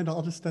you don't mind,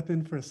 I'll just step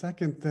in for a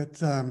second.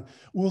 That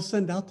we'll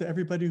send out to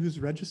everybody who's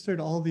registered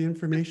all the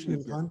information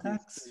and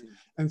contacts.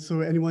 And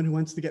so anyone who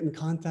wants to get in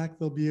contact,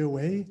 there'll be a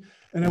way.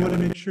 And I want to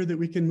make sure that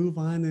we can move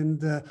on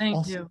and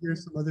also hear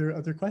some other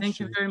questions. Thank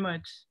you very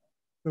much.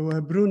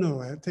 So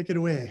Bruno, take it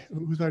away.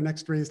 Who's our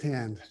next raised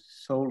hand?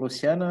 So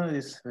Luciana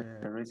is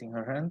raising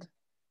her hand.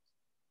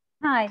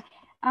 Hi,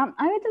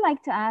 I would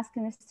like to ask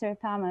Mr.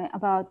 Pame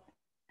about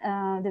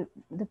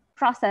the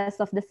process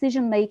of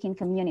decision-making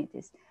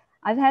communities.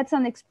 I've had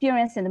some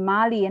experience in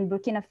Mali and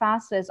Burkina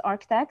Faso as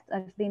architect.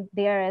 I've been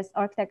there as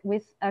architect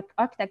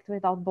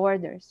Without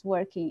Borders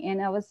working,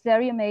 and I was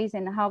very amazed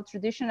in how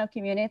traditional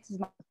communities,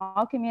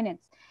 small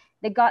communities,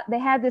 they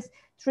had this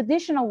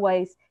traditional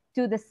ways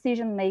to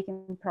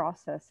decision-making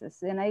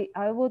processes. And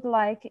I would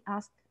like to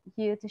ask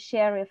you to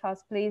share with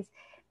us, please,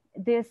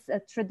 this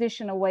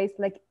traditional ways,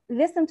 like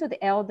listen to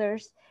the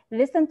elders,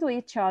 listen to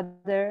each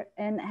other,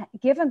 and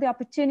given the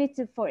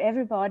opportunity for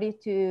everybody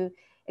to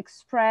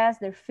express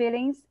their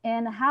feelings.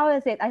 And how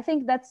is it? I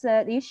think that's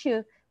the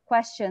issue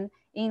question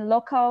in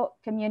local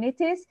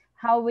communities,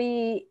 how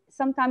we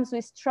sometimes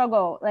we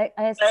struggle, like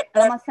as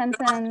Lama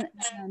Samten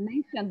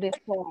mentioned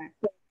before,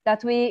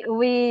 that we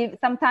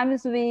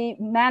sometimes we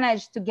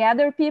manage to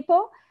gather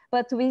people,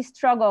 but we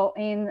struggle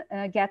in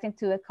getting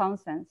to a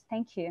consensus.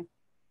 Thank you.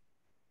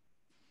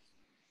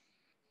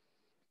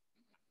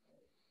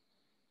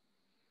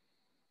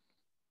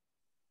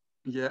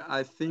 Yeah,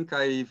 I think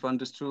I've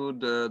understood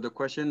the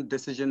question,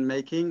 decision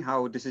making,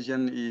 how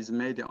decision is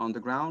made on the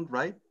ground,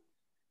 right?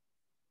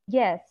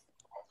 Yes.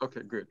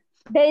 Okay, good.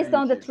 Based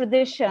on the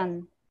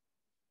tradition.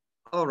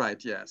 All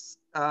right, yes.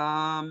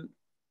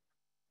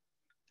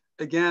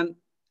 Again,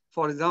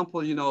 for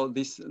example, you know,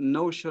 this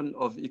notion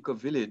of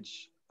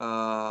eco-village, you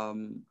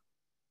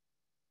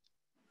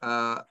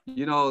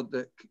know,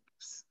 the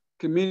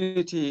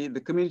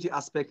community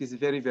aspect is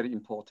very, very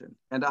important.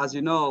 And as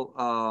you know,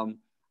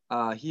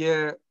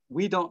 here,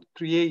 we don't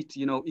create,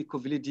 you know,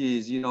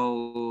 eco-villages, you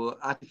know,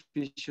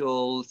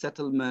 artificial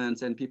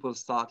settlements and people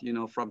start, you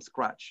know, from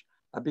scratch.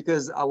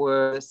 Because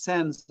our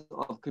sense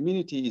of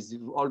community is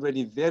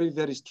already very,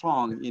 very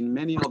strong in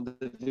many of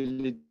the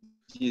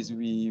villages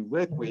we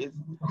work with.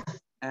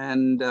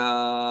 And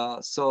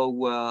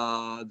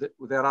so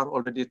there are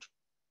already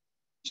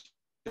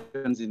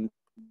traditions in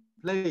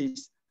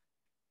place.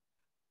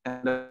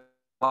 And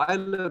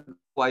while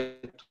I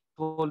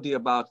told you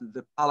about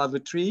the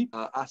palavitry,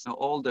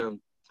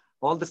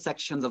 all the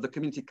sections of the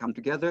community come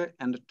together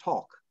and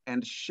talk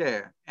and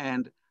share.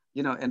 And,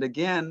 you know, and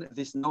again,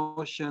 this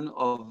notion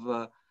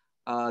of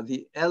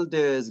the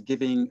elders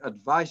giving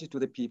advice to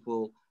the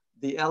people,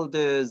 the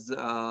elders,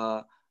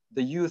 the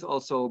youth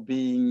also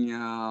being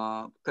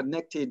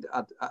connected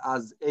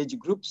as age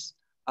groups,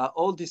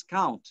 all this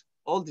count.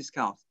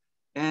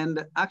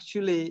 And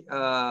actually,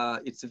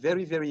 it's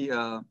very, very,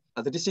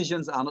 the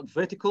decisions are not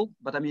vertical,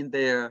 but I mean,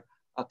 they're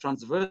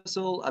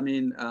transversal. I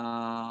mean,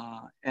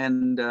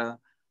 and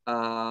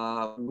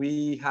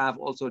We have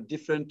also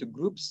different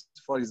groups,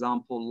 for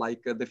example,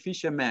 like the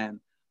fishermen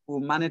who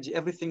manage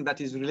everything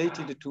that is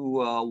related to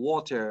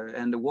water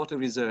and the water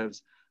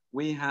reserves.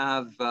 We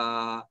have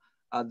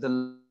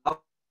the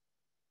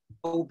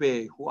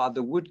Obe, who are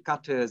the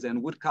woodcutters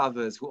and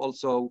woodcarvers, who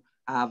also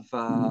have,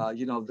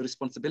 you know, the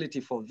responsibility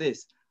for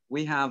this.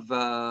 We have,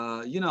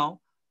 you know,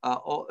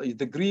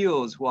 the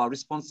griots, who are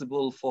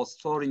responsible for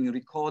storing,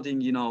 recording,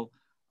 you know,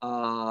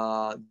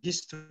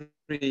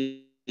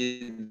 history,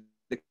 the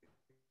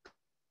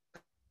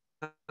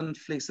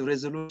conflicts,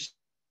 resolutions,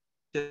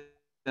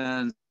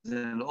 and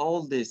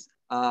all this.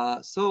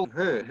 So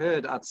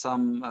heard at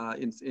some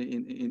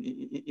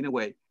in a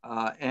way,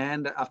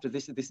 and after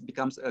this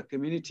becomes a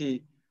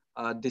community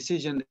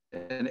decision,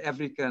 and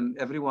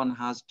everyone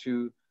has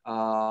to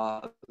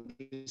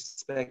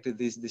respect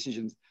these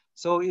decisions.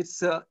 So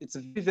it's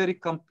very, very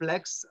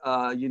complex,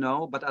 you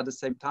know, but at the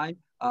same time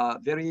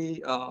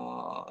very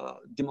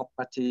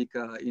democratic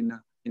in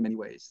many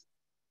ways.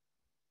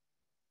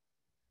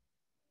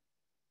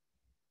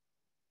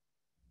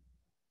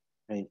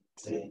 Great.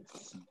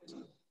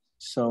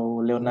 So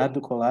Leonardo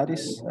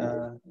Colares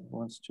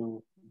wants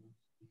to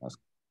ask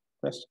a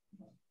question.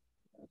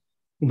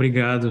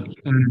 Obrigado.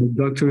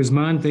 Dr.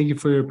 Ousmane, thank you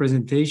for your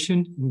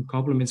presentation and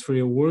compliments for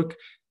your work.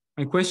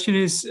 My question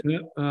is,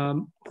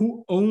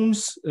 who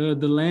owns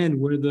the land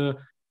where the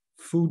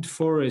food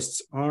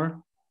forests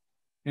are?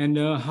 And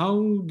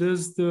how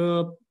does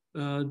the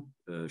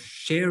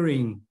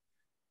sharing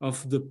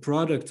of the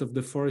product of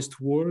the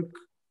forest work?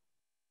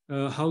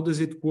 How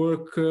does it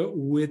work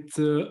with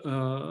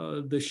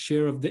the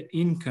share of the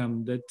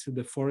income that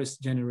the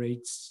forest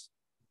generates?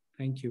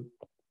 Thank you.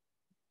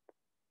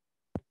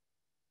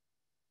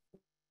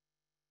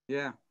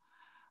 Yeah.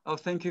 Oh,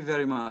 thank you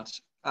very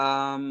much.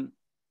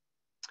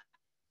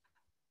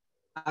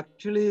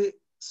 Actually,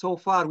 so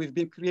far we've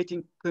been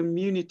creating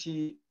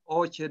community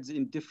orchards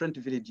in different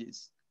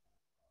villages.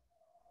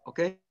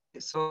 Okay,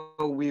 so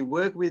we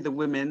work with the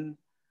women.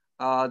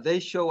 They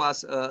show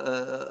us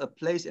a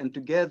place, and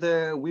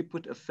together we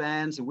put a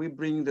fence. We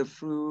bring the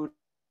fruit.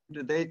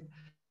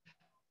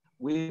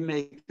 We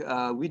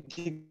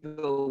dig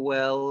a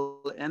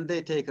well, and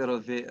they take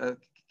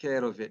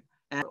care of it.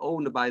 And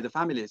owned by the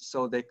families,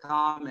 so they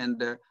come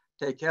and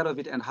take care of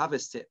it and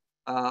harvest it.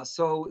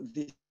 So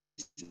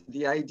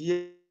the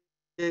idea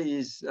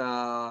is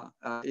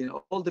in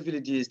all the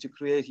villages to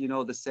create, you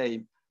know, the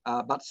same.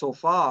 But so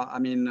far, I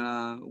mean,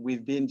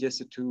 we've been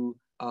just to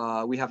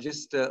we have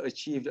just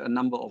achieved a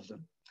number of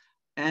them.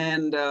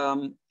 And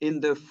in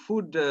the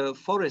food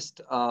forest,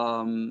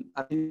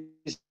 I think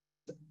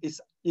it's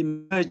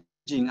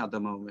emerging at the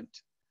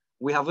moment.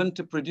 We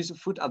haven't produced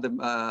food at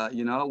the,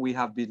 you know, we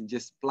have been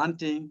just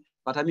planting.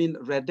 But I mean,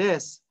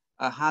 Redes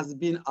has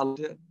been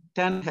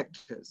 10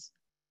 hectares.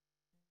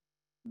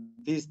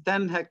 These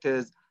 10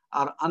 hectares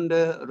are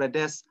under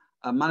Redes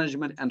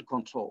management and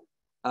control.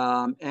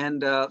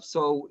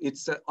 So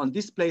it's on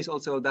this place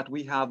also that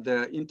we have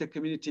the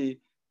intercommunity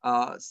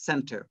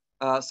center.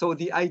 So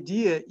the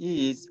idea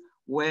is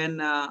when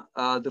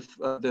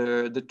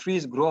the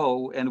trees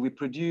grow and we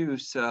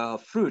produce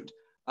fruit,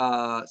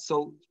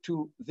 so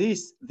to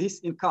this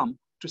income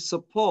to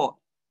support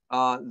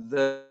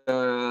the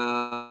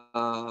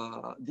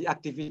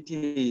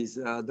activities,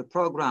 the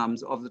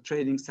programs of the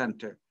training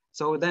center.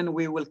 So then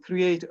we will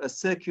create a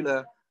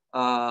circular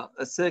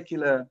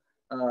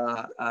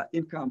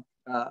income,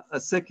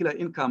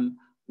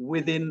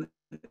 within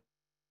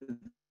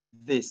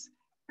this.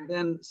 And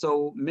then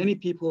so many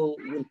people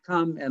will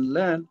come and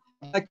learn.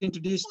 I'd like to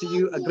introduce to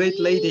you a great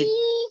lady.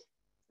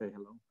 Say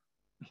hello.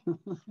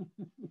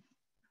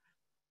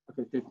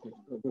 Okay,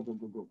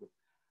 go.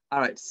 All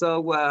right, so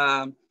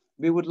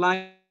we would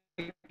like,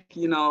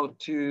 you know,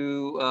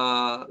 to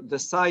the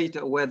site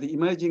where the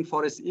emerging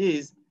forest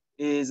is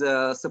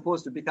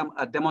supposed to become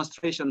a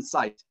demonstration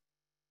site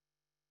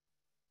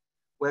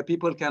where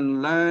people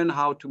can learn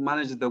how to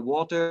manage the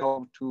water,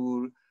 how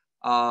to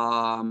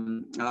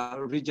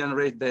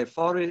regenerate their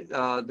forest,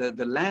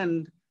 the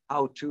land,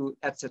 how to,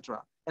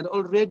 etc. And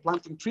already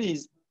planting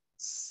trees,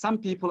 some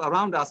people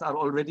around us are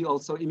already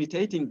also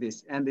imitating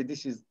this, and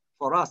this is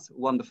for us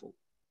wonderful.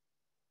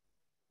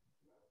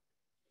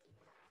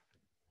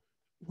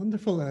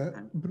 Wonderful.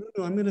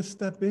 Bruno, I'm going to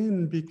step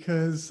in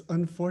because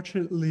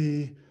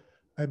unfortunately,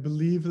 I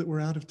believe that we're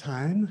out of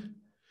time.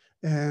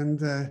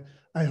 And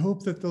I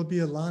hope that there'll be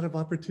a lot of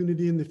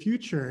opportunity in the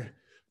future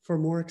for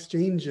more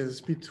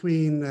exchanges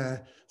between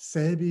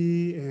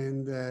CEBB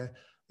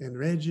and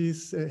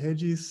Regis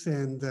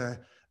and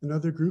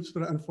other groups.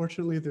 But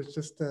unfortunately,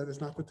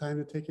 there's not the time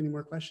to take any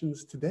more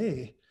questions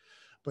today.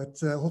 But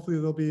hopefully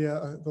there'll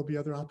be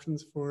other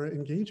options for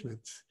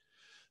engagement.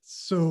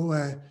 So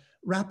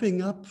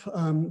wrapping up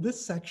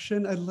this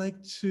section, I'd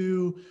like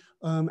to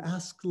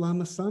ask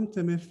Lama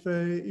Samten if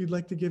you'd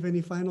like to give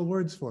any final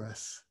words for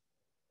us.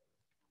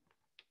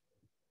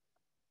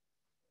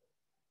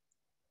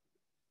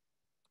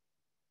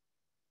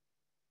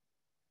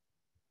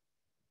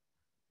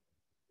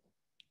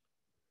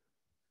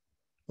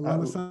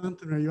 Lama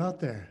Samten, are you out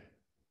there?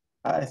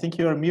 I think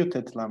you are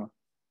muted, Lama.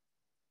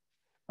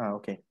 Ah,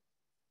 okay.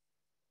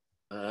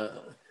 I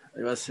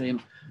was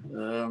saying,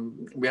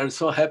 we are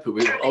so happy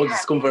with all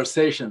this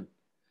conversation.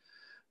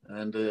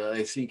 And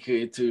I think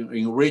it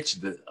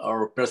enriched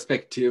our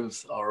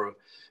perspectives, our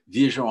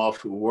vision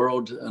of the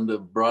world,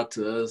 and brought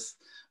us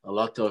a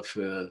lot of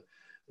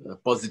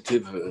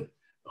positive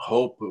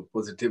hope,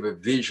 positive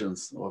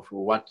visions of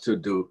what to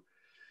do.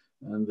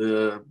 And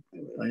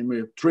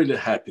I'm truly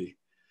happy.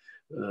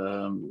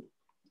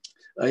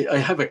 I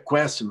have a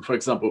question. For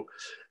example,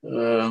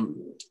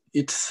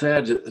 it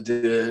said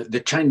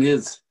the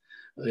Chinese,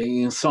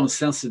 in some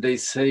sense, they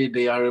say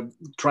they are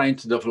trying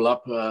to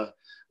develop a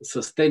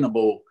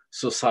sustainable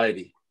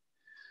society,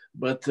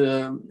 but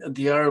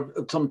they are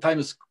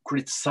sometimes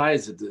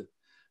criticized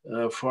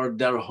for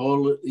their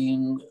role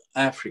in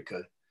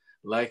Africa,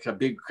 like a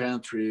big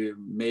country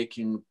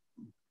making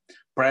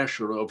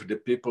pressure of the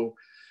people.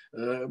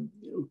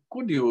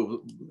 Could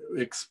you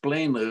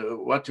explain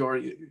what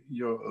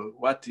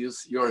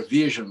is your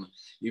vision,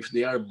 if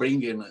they are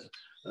bringing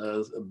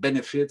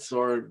benefits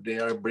or they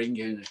are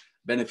bringing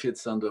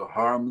benefits and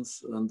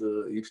harms, and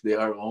if they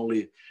are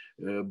only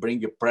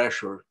bringing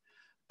pressure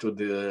to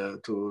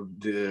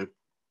the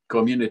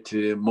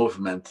community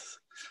movement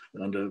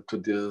and to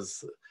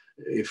these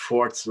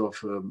efforts of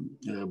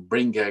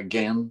bring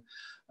again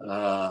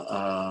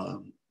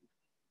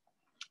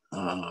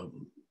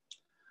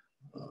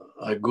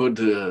a good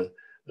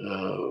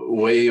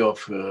way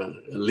of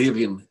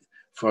living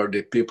for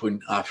the people in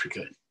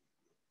Africa.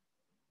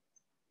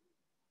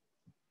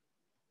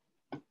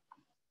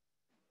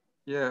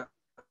 Yeah.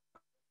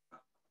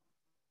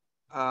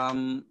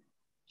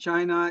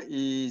 China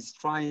is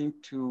trying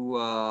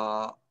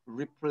to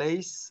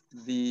replace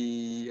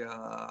the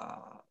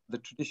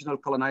traditional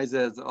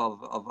colonizers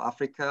of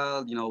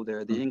Africa, you know,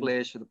 the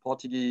English, the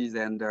Portuguese,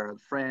 and the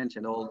French,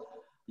 and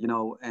all, you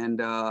know,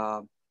 and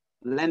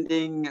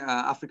lending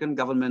African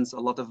governments a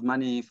lot of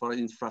money for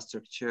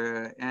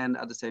infrastructure. And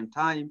at the same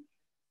time,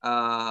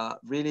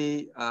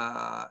 really,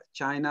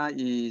 China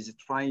is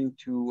trying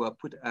to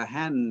put a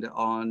hand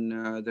on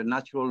the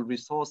natural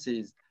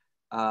resources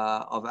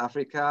of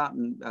Africa.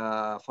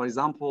 For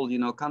example, you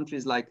know,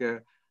 countries like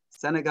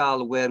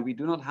Senegal, where we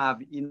do not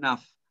have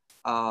enough,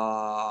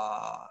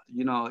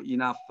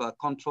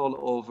 control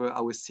over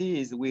our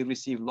seas, we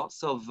receive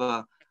lots of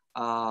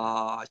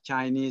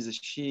Chinese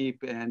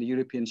sheep and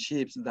European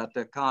ships that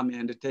come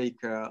and take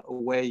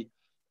away,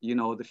 you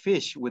know, the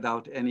fish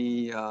without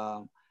any.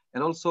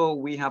 And also,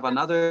 we have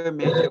another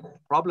major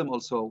problem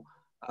also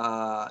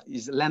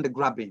is land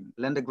grabbing.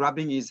 Land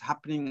grabbing is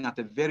happening at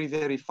a very,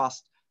 very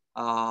fast,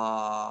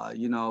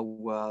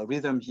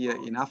 rhythm here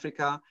in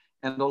Africa.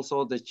 And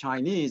also the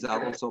Chinese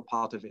are also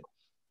part of it.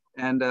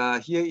 And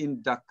here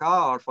in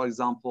Dakar, for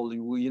example,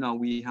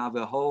 we have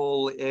a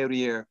whole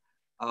area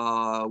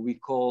we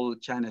call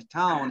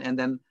Chinatown. And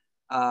then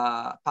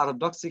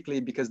paradoxically,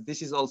 because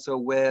this is also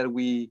where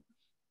we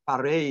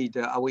parade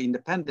our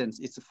independence,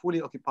 it's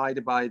fully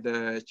occupied by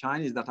the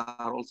Chinese that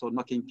are also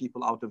knocking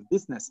people out of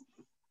business.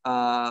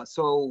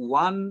 So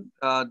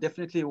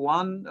definitely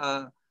one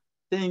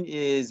thing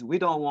is, we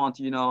don't want,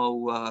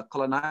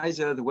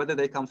 colonizers, whether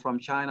they come from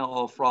China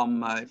or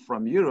from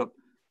Europe.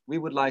 We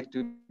would like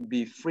to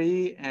be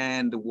free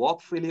and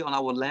walk freely on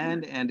our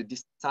land and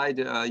decide,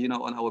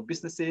 on our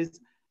businesses.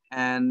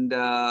 And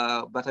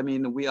but I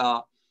mean, we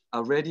are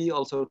ready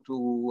also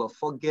to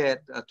forgive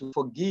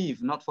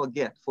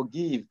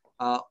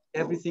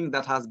everything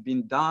that has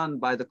been done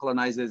by the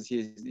colonizers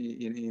here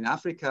in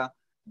Africa,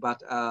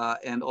 but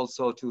and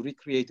also to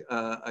recreate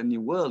a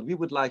new world. We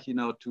would like,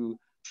 to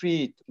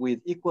treat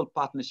with equal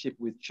partnership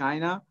with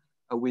China,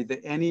 with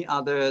any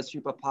other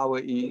superpower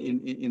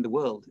in the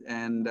world.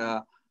 And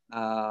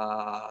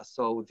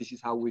so this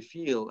is how we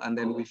feel. And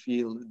then we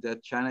feel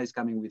that China is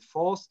coming with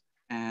force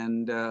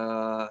and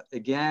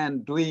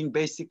again, doing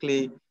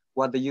basically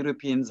what the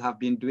Europeans have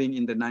been doing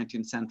in the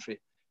 19th century.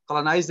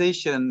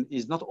 Colonization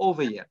is not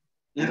over yet.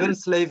 Even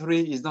slavery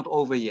is not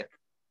over yet.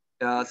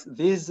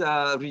 These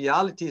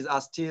realities are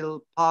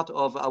still part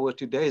of our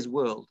today's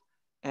world.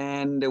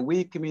 And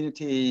we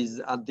communities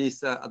at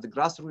the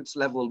grassroots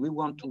level, we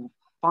want to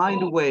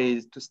find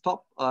ways to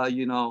stop,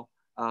 to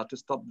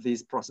stop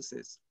these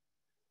processes.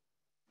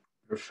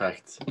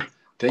 Perfect.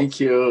 Thank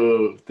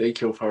you.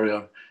 Thank you for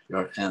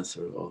your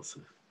answer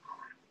also.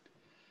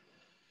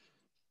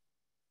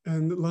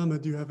 And Lama,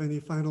 do you have any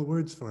final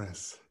words for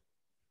us?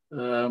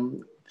 I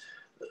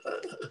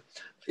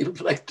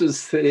would like to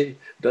say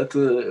that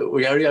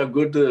we are a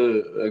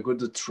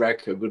good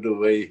track, a good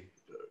way.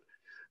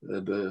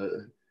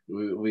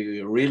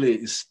 We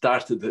really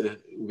started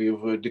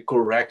with the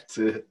correct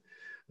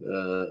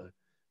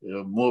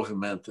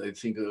movement. I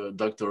think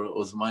Dr.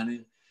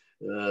 Ousmane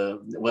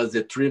was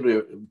the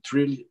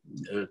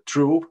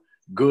true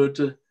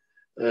good,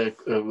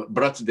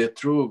 brought the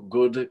true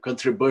good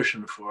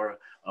contribution for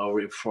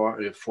our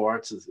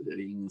efforts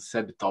in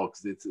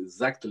CEBBTalks. It's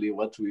exactly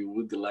what we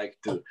would like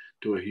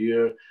to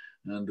hear.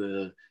 And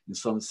in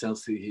some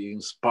sense, he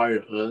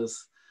inspired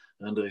us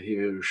and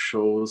he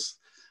shows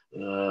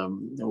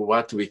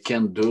what we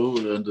can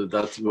do, and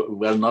that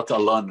we're not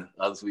alone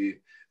as we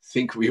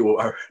think we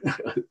were.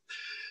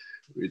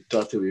 We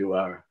thought we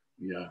were.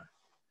 Yeah.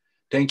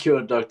 Thank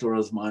you, Dr.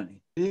 Ousmane.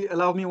 Can you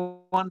allow me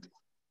one?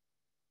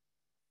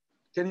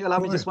 Can you allow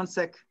me just 1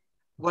 sec?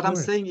 What I'm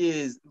saying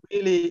is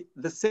really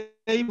the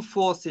same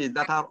forces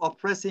that are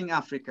oppressing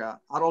Africa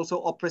are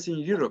also oppressing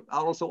Europe,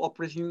 are also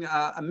oppressing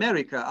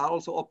America, are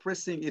also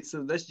oppressing,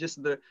 that's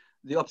just the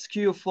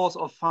obscure force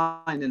of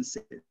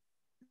financing.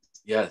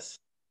 Yes.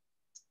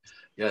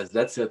 Yes,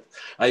 that's it.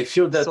 I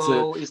feel that.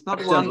 So it's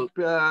not one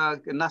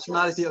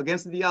nationality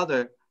against the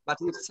other, but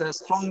it's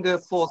stronger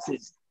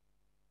forces.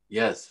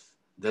 Yes,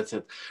 that's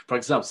it. For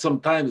example,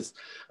 sometimes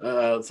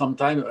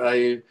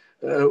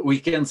we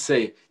can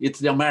say it's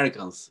the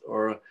Americans,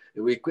 or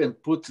we can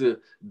put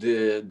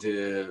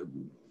the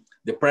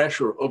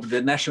pressure of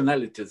the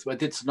nationalities,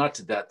 but it's not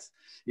that.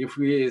 If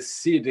we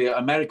see the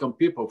American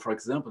people, for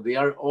example, they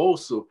are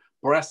also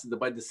pressed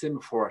by the same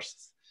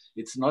forces.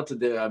 It's not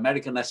the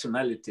American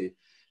nationality.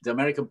 The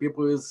American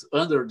people is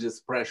under this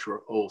pressure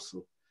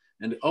also.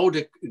 And all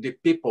the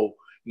people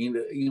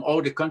in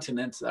all the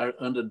continents are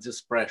under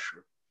this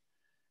pressure,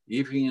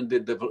 even in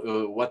the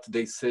what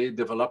they say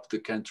developed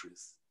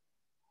countries.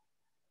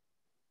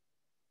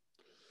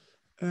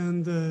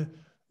 And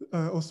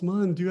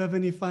Ousmane, do you have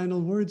any final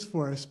words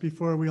for us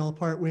before we all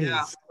part ways?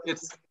 Yeah,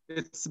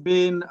 it's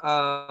been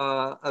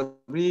a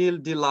real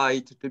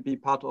delight to be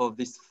part of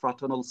this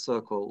fraternal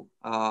circle.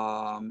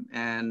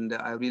 And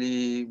I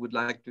really would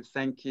like to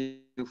thank you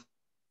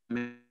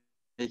for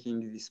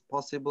making this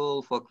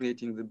possible, for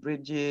creating the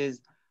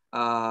bridges,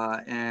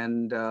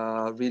 and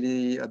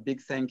really a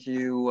big thank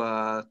you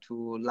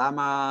to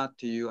Lama,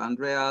 to you,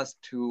 Andreas,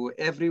 to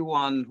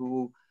everyone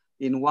who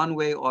in one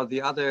way or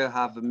the other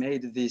have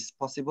made this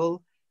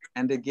possible.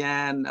 And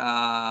again,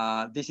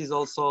 this is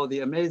also the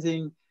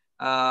amazing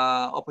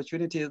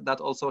opportunity that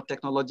also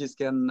technologies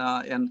can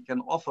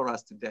offer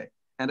us today.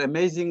 And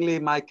amazingly,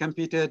 my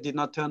computer did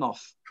not turn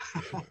off.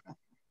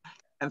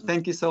 And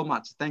thank you so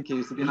much. Thank you.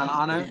 It's been an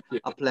honor,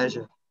 a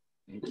pleasure.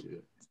 Thank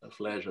you. It's a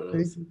pleasure.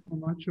 Thank you so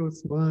much,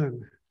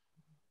 Ousmane.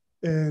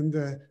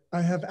 And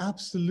I have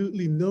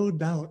absolutely no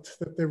doubt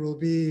that there will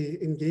be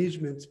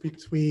engagement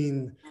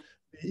between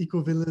the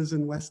eco-villas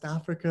in West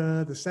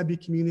Africa, the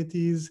CEBB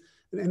communities,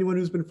 and anyone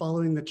who's been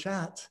following the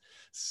chat,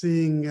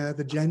 seeing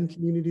the Gen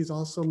communities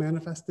also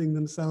manifesting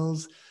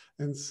themselves.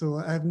 And so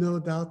I have no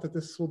doubt that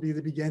this will be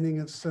the beginning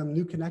of some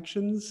new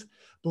connections,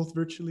 both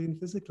virtually and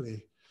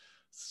physically.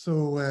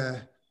 So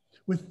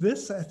with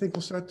this, I think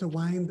we'll start to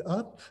wind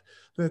up.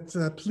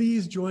 That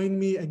please join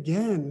me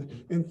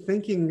again in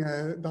thanking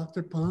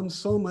Dr. Pame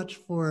so much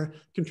for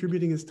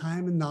contributing his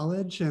time and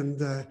knowledge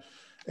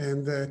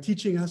and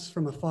teaching us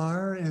from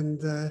afar.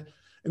 And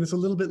it's a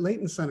little bit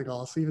late in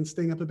Senegal, so even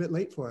staying up a bit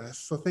late for us.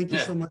 So thank you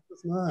so much,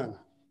 Ousmane.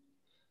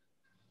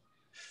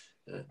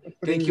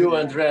 Thank you,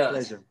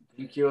 Andreas.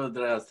 Thank you,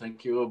 Andreas.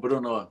 Thank you,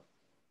 Bruno.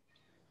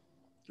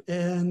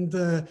 And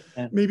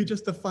maybe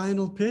just a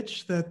final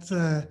pitch that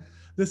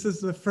this is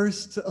the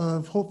first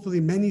of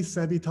hopefully many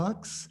CEBB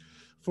talks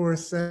for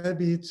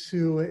CEBB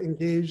to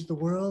engage the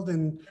world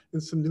in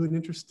some new and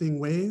interesting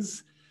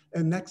ways.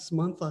 And next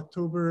month,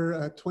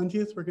 October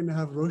 20th, we're going to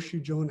have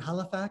Roshi Joan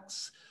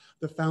Halifax,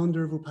 the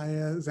founder of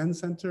Upaya Zen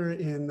Center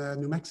in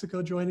New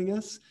Mexico, joining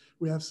us.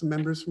 We have some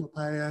members from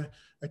Upaya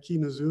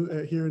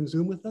here in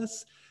Zoom with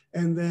us.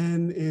 And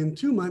then in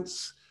 2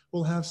 months,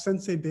 we'll have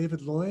Sensei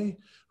David Loy,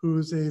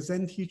 who's a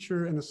Zen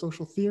teacher and a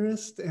social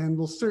theorist, and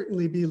we'll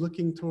certainly be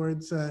looking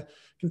towards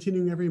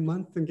continuing every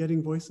month and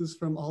getting voices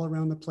from all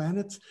around the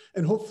planet.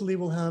 And hopefully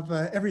we'll have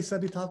every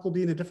CEBB talk will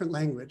be in a different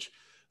language.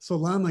 So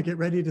Lama, get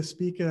ready to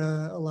speak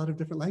a lot of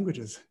different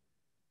languages.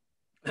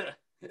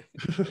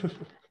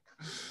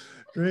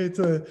 Great.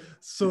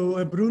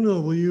 So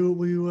Bruno, will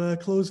you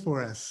close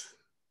for us?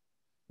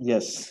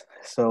 Yes.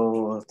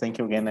 So thank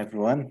you again,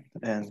 everyone,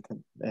 and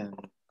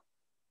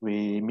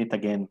we meet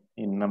again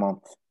in a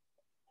month.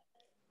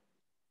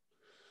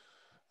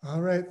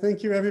 All right.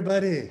 Thank you,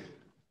 everybody.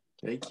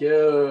 Thank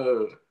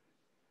you.